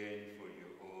have gained for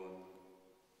your own.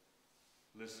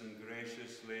 Listen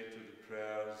graciously to the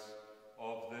prayers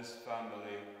of this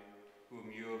family, whom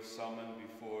you have summoned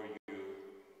before you.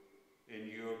 In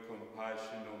your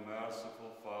compassion, O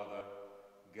merciful Father,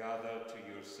 gather to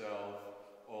yourself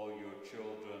all your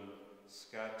children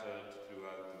scattered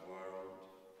throughout the world.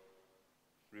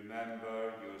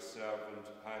 Remember your servant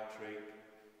Patrick,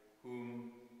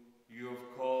 whom you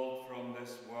have called from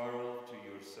this world to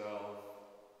yourself.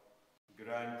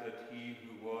 Grant that he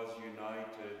who was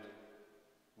united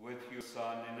with your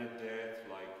Son in a death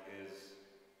like his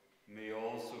may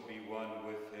also be one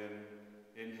with him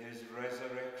in his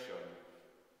resurrection,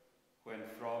 when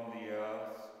from the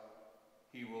earth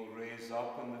he will raise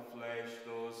up in the flesh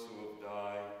those who have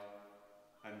died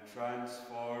and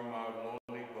transform our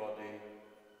lowly body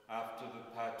after the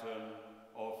pattern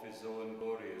of his own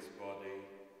glorious body.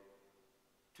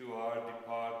 To our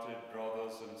departed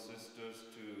brothers and sisters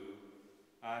too,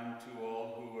 and to all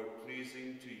who were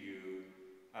pleasing to you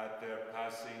at their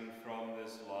passing from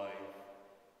this life,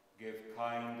 give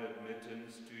kind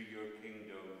admittance to your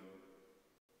kingdom.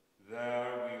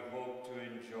 There we hope to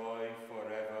enjoy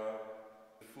forever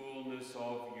the fullness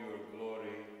of your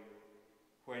glory,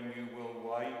 when you will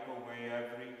wipe away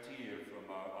every tear from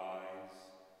our eyes.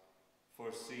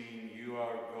 For seeing you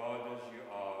are God as you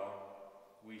are,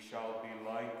 we shall be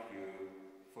like you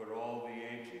for all the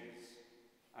ages,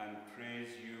 and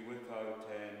praise you without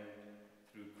end,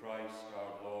 through Christ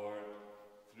our Lord,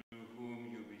 through whom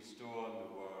you bestow on the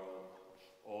world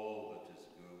all that is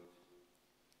good.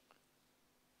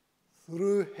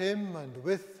 Through him and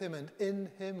with him and in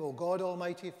him, O God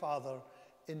Almighty Father,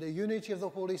 in the unity of the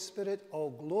Holy Spirit,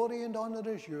 all glory and honor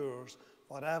is yours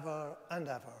forever and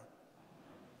ever.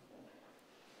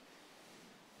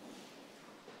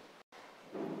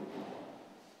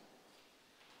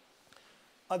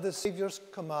 At the Saviour's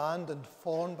command and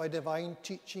formed by divine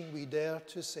teaching, we dare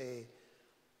to say,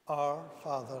 Our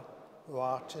Father, who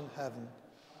art in heaven,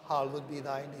 hallowed be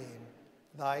thy name.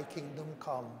 Thy kingdom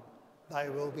come, thy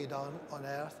will be done on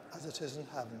earth as it is in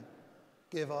heaven.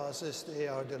 Give us this day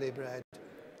our daily bread,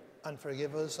 and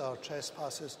forgive us our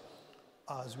trespasses,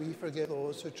 as we forgive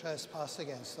those who trespass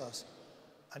against us.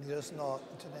 And lead us not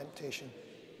into temptation,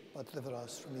 but deliver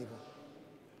us from evil.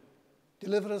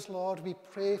 Deliver us, Lord, we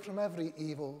pray, from every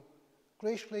evil.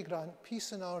 Graciously grant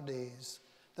peace in our days,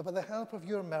 that by the help of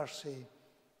your mercy,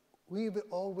 we be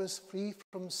always free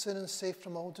from sin and safe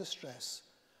from all distress,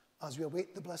 as we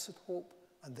await the blessed hope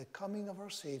and the coming of our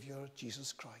Saviour,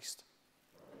 Jesus Christ.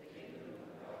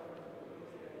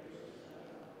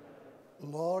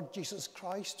 Lord Jesus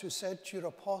Christ, who said to your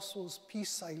apostles,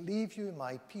 Peace I leave you,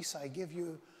 my peace I give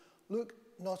you, look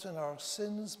not on our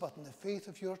sins, but in the faith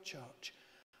of your church,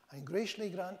 and graciously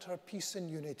grant her peace and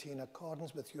unity in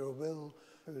accordance with your will,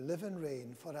 who live and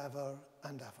reign forever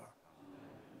and ever. Amen.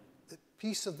 The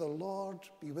peace of the Lord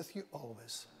be with you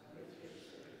always.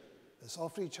 Let's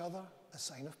offer each other a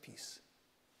sign of peace.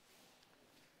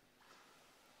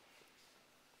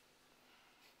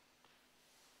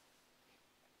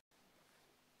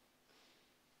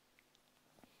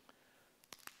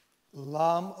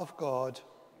 Lamb of God,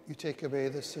 you take away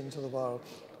the sins of the world,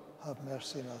 have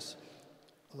mercy on us.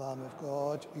 Lamb of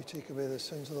God, you take away the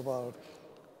sins of the world,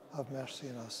 have mercy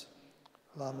on us.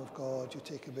 Lamb of God, you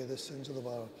take away the sins of the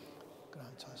world,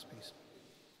 grant us peace.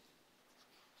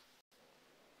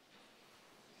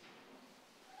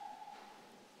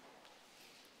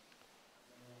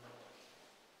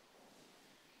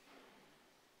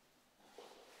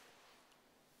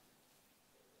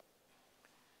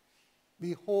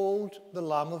 Behold the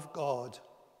Lamb of God.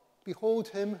 Behold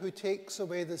him who takes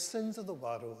away the sins of the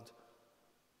world.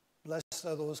 Blessed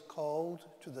are those called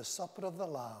to the supper of the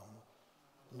Lamb.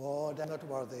 Lord, I am not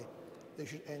worthy they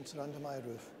should enter under my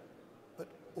roof, but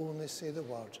only say the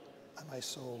word, and my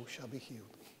soul shall be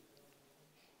healed.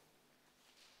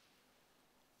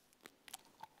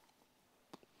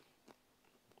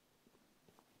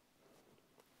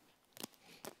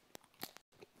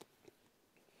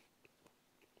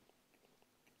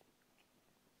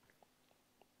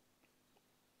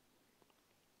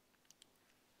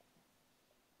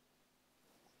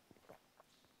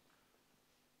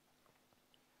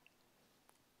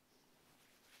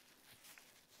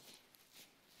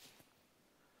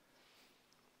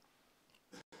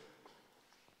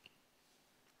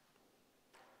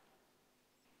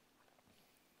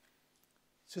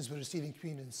 Since we're receiving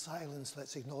communion in silence,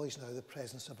 let's acknowledge now the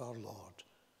presence of our Lord,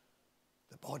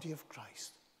 the body of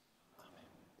Christ. Amen.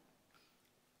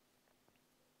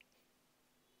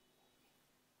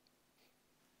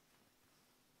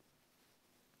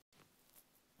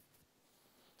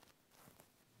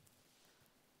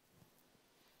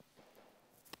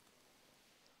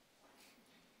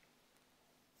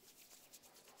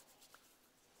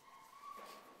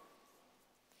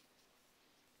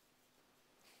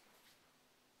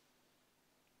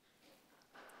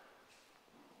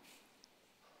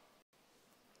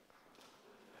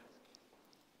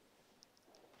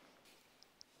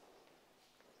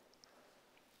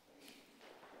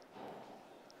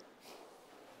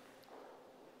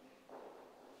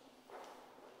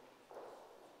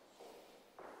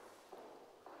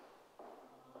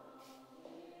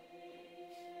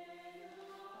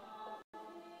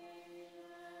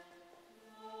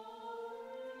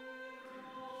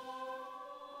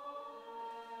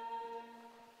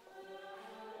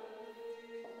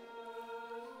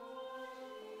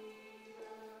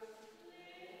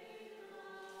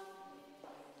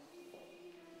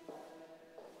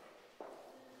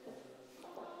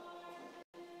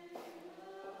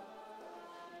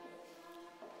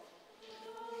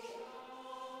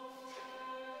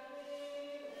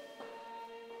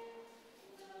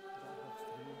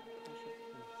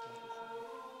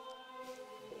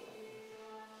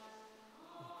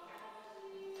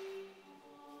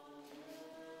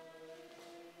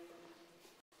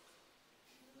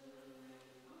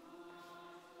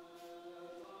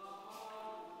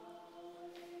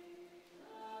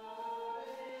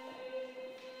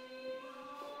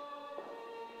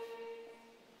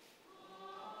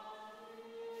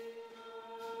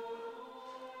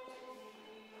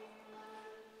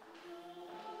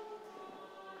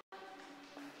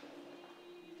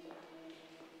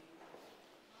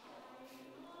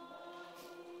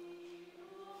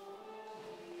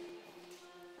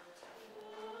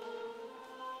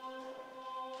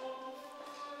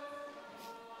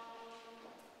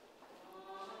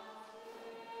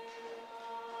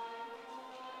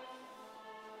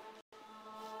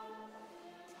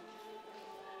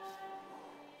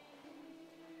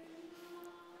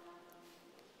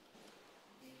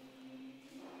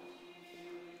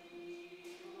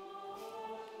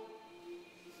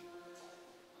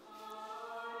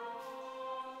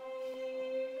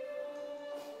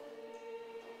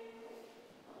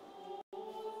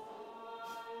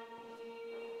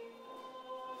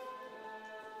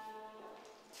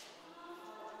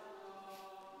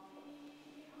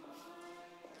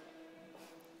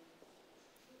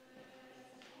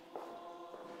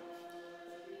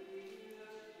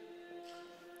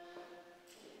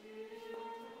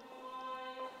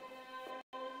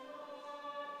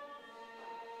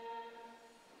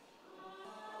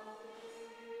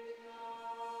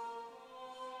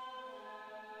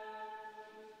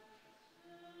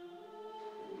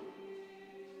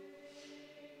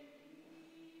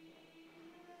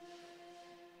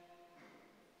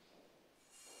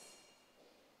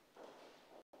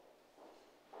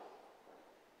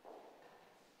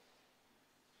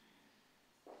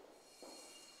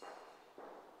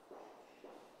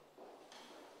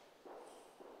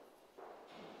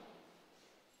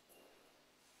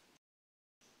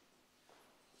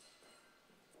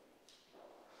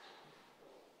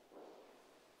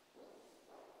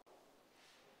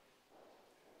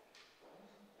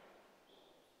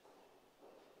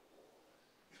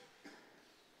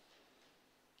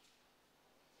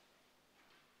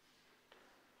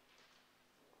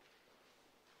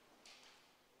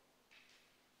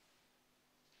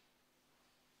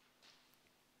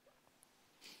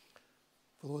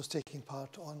 For those taking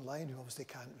part online who obviously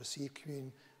can't receive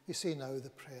communion, we say now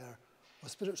the prayer of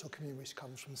spiritual communion which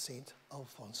comes from St.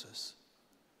 Alphonsus.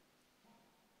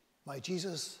 My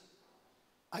Jesus,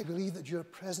 I believe that you are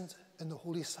present in the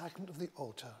holy sacrament of the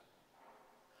altar.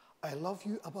 I love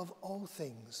you above all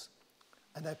things,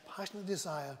 and I passionately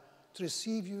desire to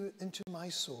receive you into my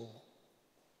soul.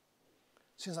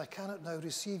 Since I cannot now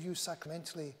receive you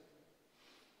sacramentally,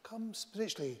 come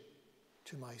spiritually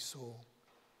to my soul,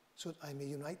 so that I may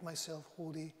unite myself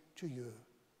wholly to you,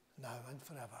 now and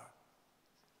forever.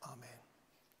 Amen.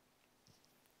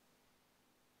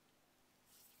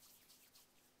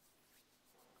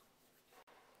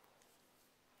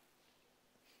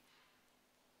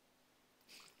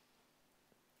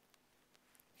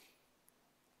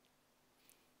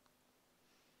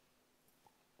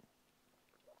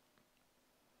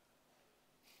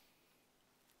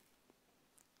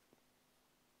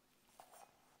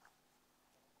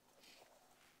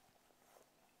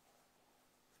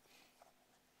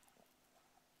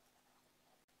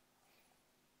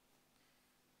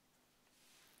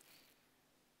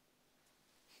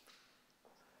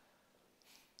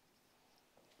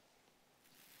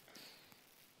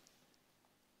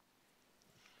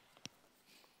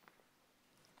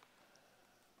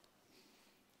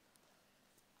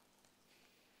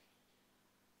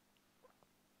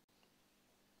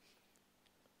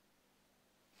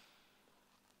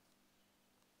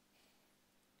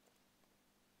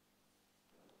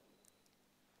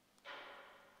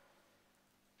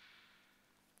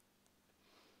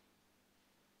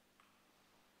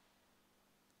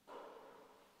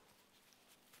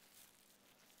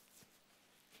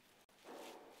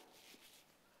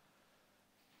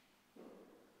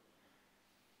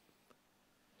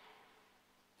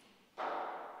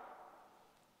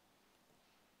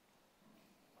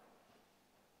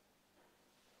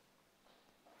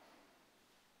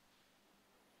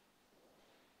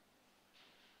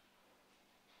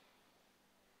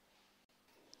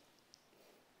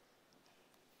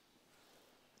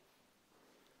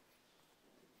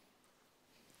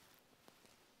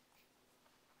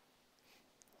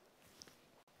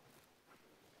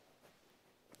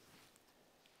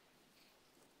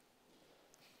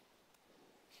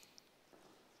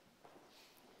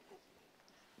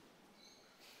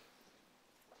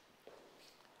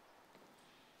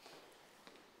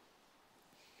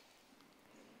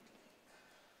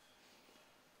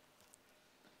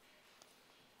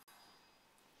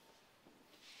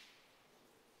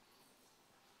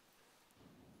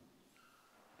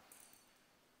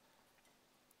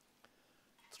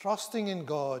 Trusting in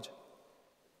God,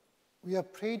 we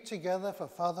have prayed together for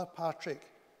Father Patrick,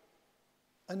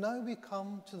 and now we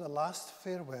come to the last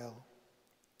farewell.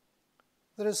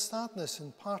 There is sadness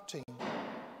in parting,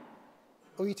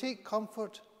 but we take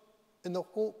comfort in the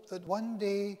hope that one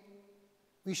day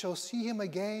we shall see him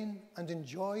again and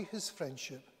enjoy his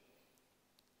friendship.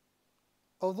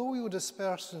 Although we will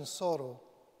disperse in sorrow,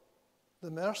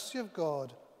 the mercy of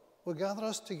God will gather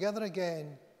us together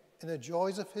again in the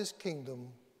joys of his kingdom.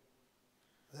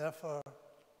 Therefore,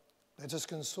 let us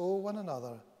console one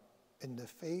another in the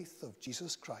faith of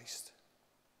Jesus Christ.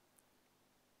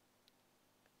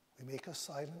 We make a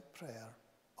silent prayer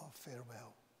of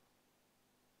farewell.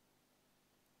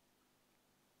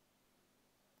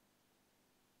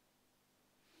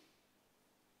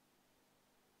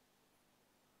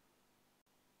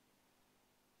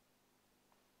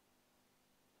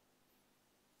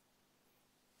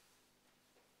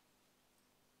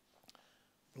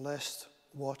 Blessed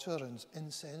water and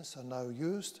incense are now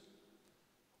used.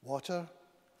 Water,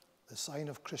 the sign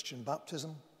of Christian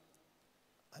baptism,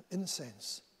 and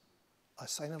incense, a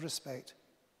sign of respect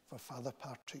for Father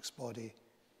Patrick's body,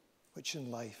 which in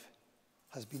life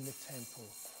has been the temple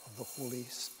of the Holy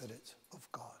Spirit of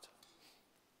God.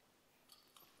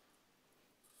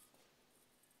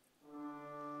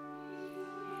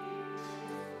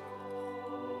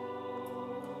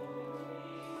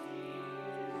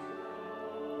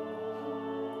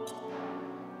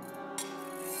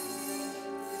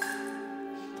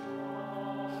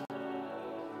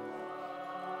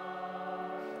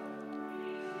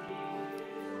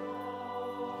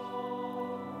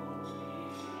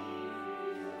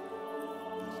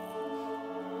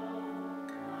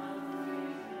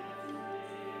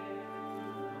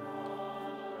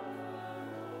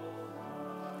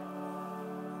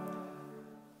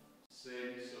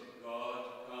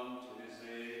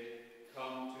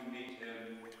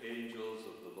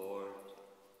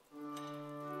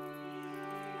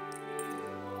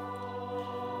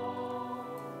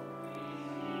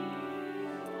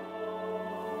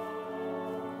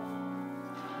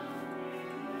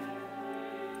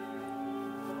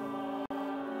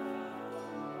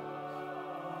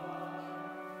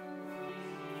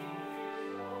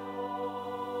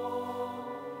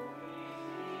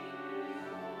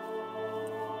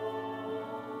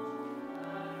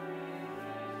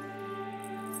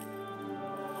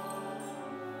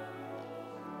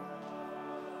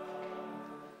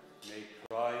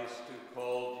 Christ, who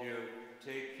called you,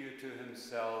 take you to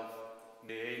himself.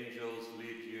 May angels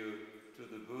lead you to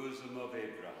the bosom of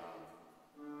Abraham.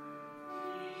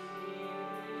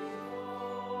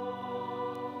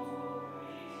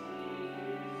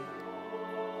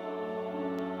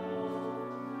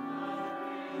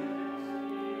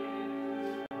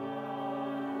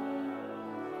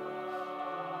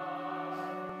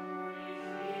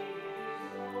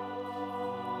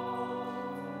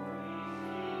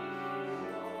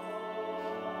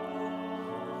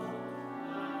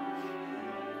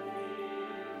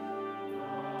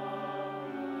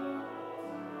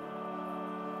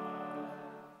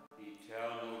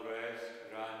 Eternal rest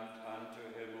grant unto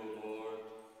him, O Lord,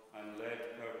 and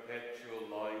let perpetual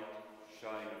light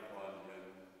shine upon him.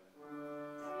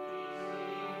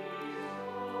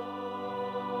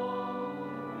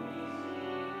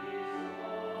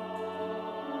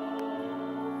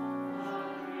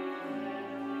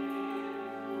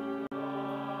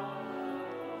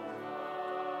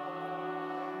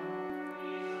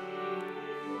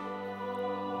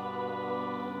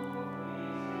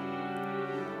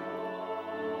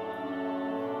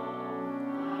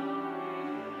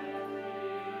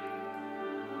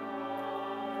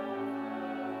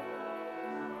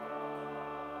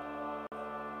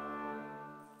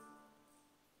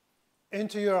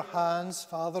 Into your hands,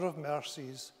 Father of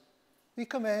mercies, we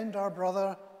commend our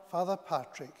brother, Father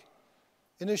Patrick,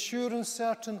 in a sure and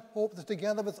certain hope that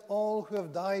together with all who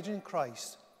have died in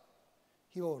Christ,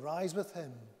 he will rise with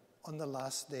him on the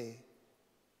last day.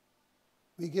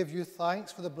 We give you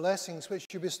thanks for the blessings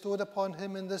which you bestowed upon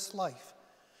him in this life.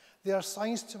 They are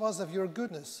signs to us of your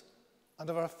goodness and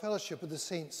of our fellowship with the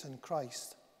saints in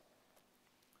Christ.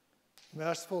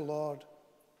 Merciful Lord,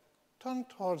 turn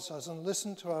towards us and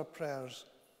listen to our prayers.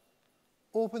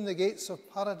 Open the gates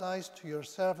of paradise to your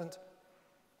servant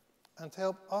and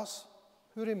help us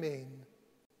who remain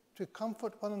to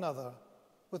comfort one another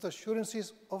with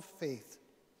assurances of faith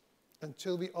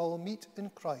until we all meet in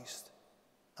Christ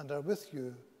and are with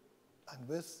you and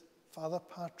with Father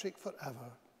Patrick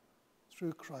forever,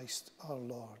 through Christ our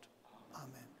Lord.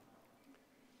 Amen.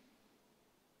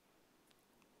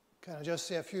 Can I just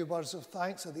say a few words of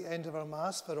thanks at the end of our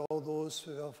Mass for all those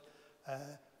who have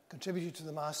contributed to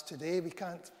the Mass today. We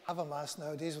can't have a Mass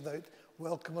nowadays without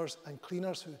welcomers and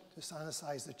cleaners who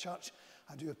sanitize the church.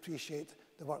 I do appreciate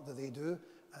the work that they do,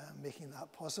 making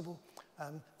that possible.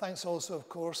 Thanks also, of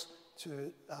course,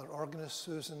 to our organist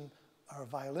Susan, our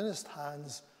violinist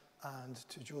Hans, and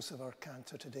to Joseph, our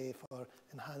cantor today, for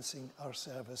enhancing our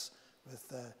service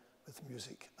with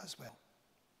music as well.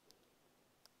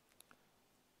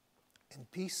 In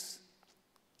peace,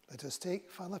 let us take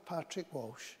Father Patrick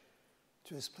Walsh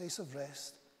to his place of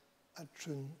rest at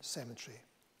Troon Cemetery.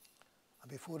 And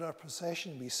before our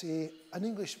procession, we say an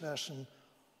English version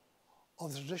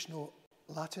of the traditional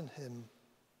Latin hymn,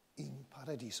 In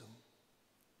Paradisum.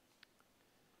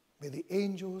 May the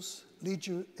angels lead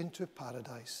you into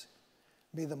paradise.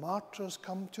 May the martyrs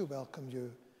come to welcome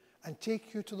you and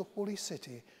take you to the holy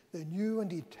city, the new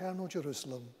and eternal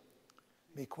Jerusalem.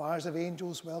 May choirs of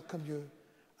angels welcome you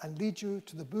and lead you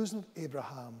to the bosom of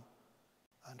Abraham.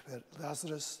 And where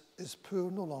Lazarus is poor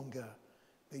no longer,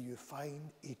 may you find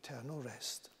eternal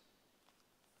rest.